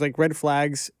right. There's like red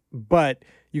flags, but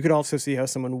you could also see how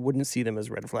someone wouldn't see them as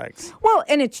red flags. Well,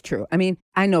 and it's true. I mean,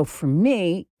 I know for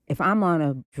me, if I'm on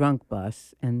a drunk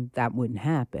bus, and that wouldn't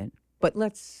happen, but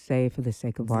let's say for the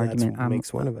sake of argument,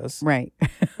 makes one of us. Right.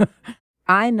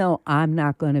 I know I'm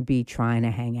not going to be trying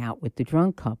to hang out with the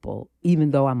drunk couple,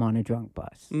 even though I'm on a drunk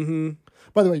bus. Mm-hmm.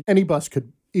 By the way, any bus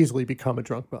could easily become a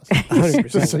drunk bus. 100%.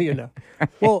 Just so you know.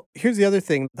 Well, here's the other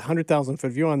thing. The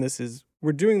 100,000-foot view on this is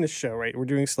we're doing this show, right? We're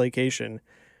doing Slaycation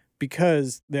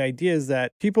because the idea is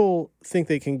that people think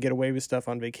they can get away with stuff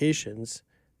on vacations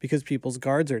because people's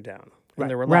guards are down. And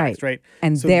they're relaxed, right?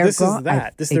 And so they're this is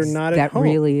that. They're not at home. That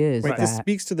really is right. that. This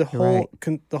speaks to the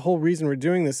whole reason we're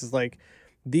doing this is like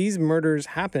these murders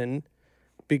happen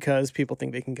because people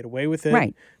think they can get away with it.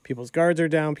 Right. People's guards are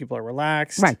down. People are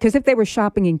relaxed. Right. Because if they were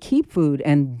shopping in Keep Food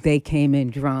and they came in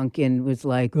drunk and was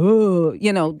like, oh,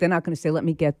 they're not going to say, let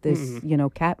me get this,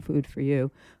 cat food for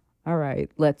you. All right,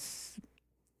 let's.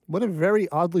 What a very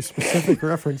oddly specific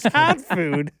reference. Cat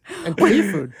food. And tea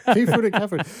food. Tea food and cat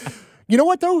food. You know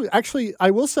what, though? Actually, I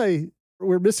will say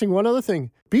we're missing one other thing.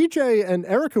 BJ and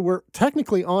Erica were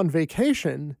technically on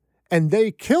vacation, and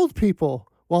they killed people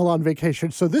while on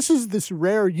vacation. So this is this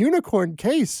rare unicorn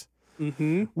case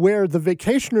where the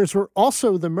vacationers were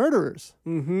also the murderers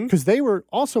because they were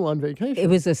also on vacation. It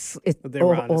was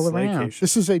all around.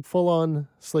 This is a full-on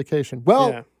slaycation.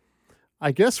 Well,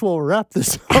 I guess we'll wrap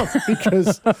this up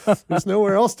because there's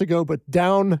nowhere else to go but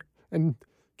down and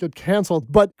get canceled.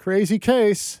 But crazy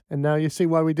case, and now you see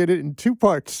why we did it in two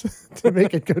parts to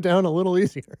make it go down a little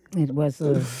easier. It was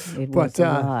a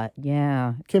lot,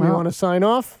 yeah. Kim, you want to sign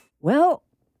off? Well,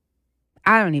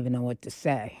 I don't even know what to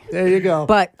say. There you go.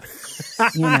 But,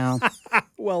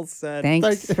 well said.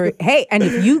 Thanks for... Hey, and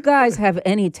if you guys have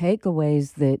any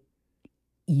takeaways that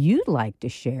you'd like to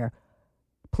share,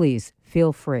 please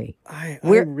feel free. I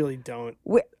really don't.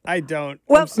 I don't.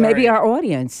 Well, maybe our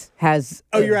audience has...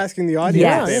 Oh, you're asking the audience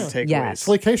yes, if they have takeaways. Yes.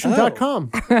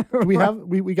 Slaycation.com.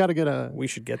 We got to get a... We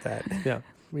should get that. Yeah.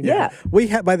 We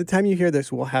have. By the time you hear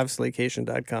this, we'll have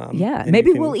Slaycation.com. Yeah.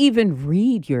 Maybe we'll even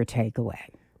read your takeaway.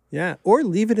 Yeah. Or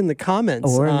leave it in the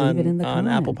comments on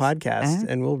Apple Podcasts,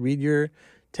 and we'll read your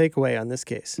takeaway on this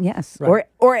case. Yes. Right.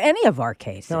 Or any of our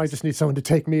cases. Now I just need someone to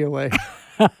take me away.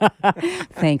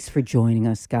 Thanks for joining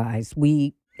us, guys.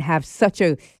 We have such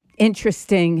a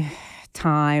interesting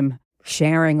time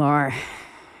sharing our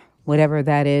whatever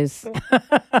that is.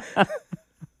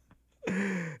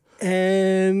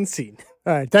 And scene.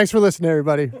 All right. Thanks for listening,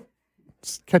 everybody.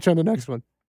 Catch you on the next one.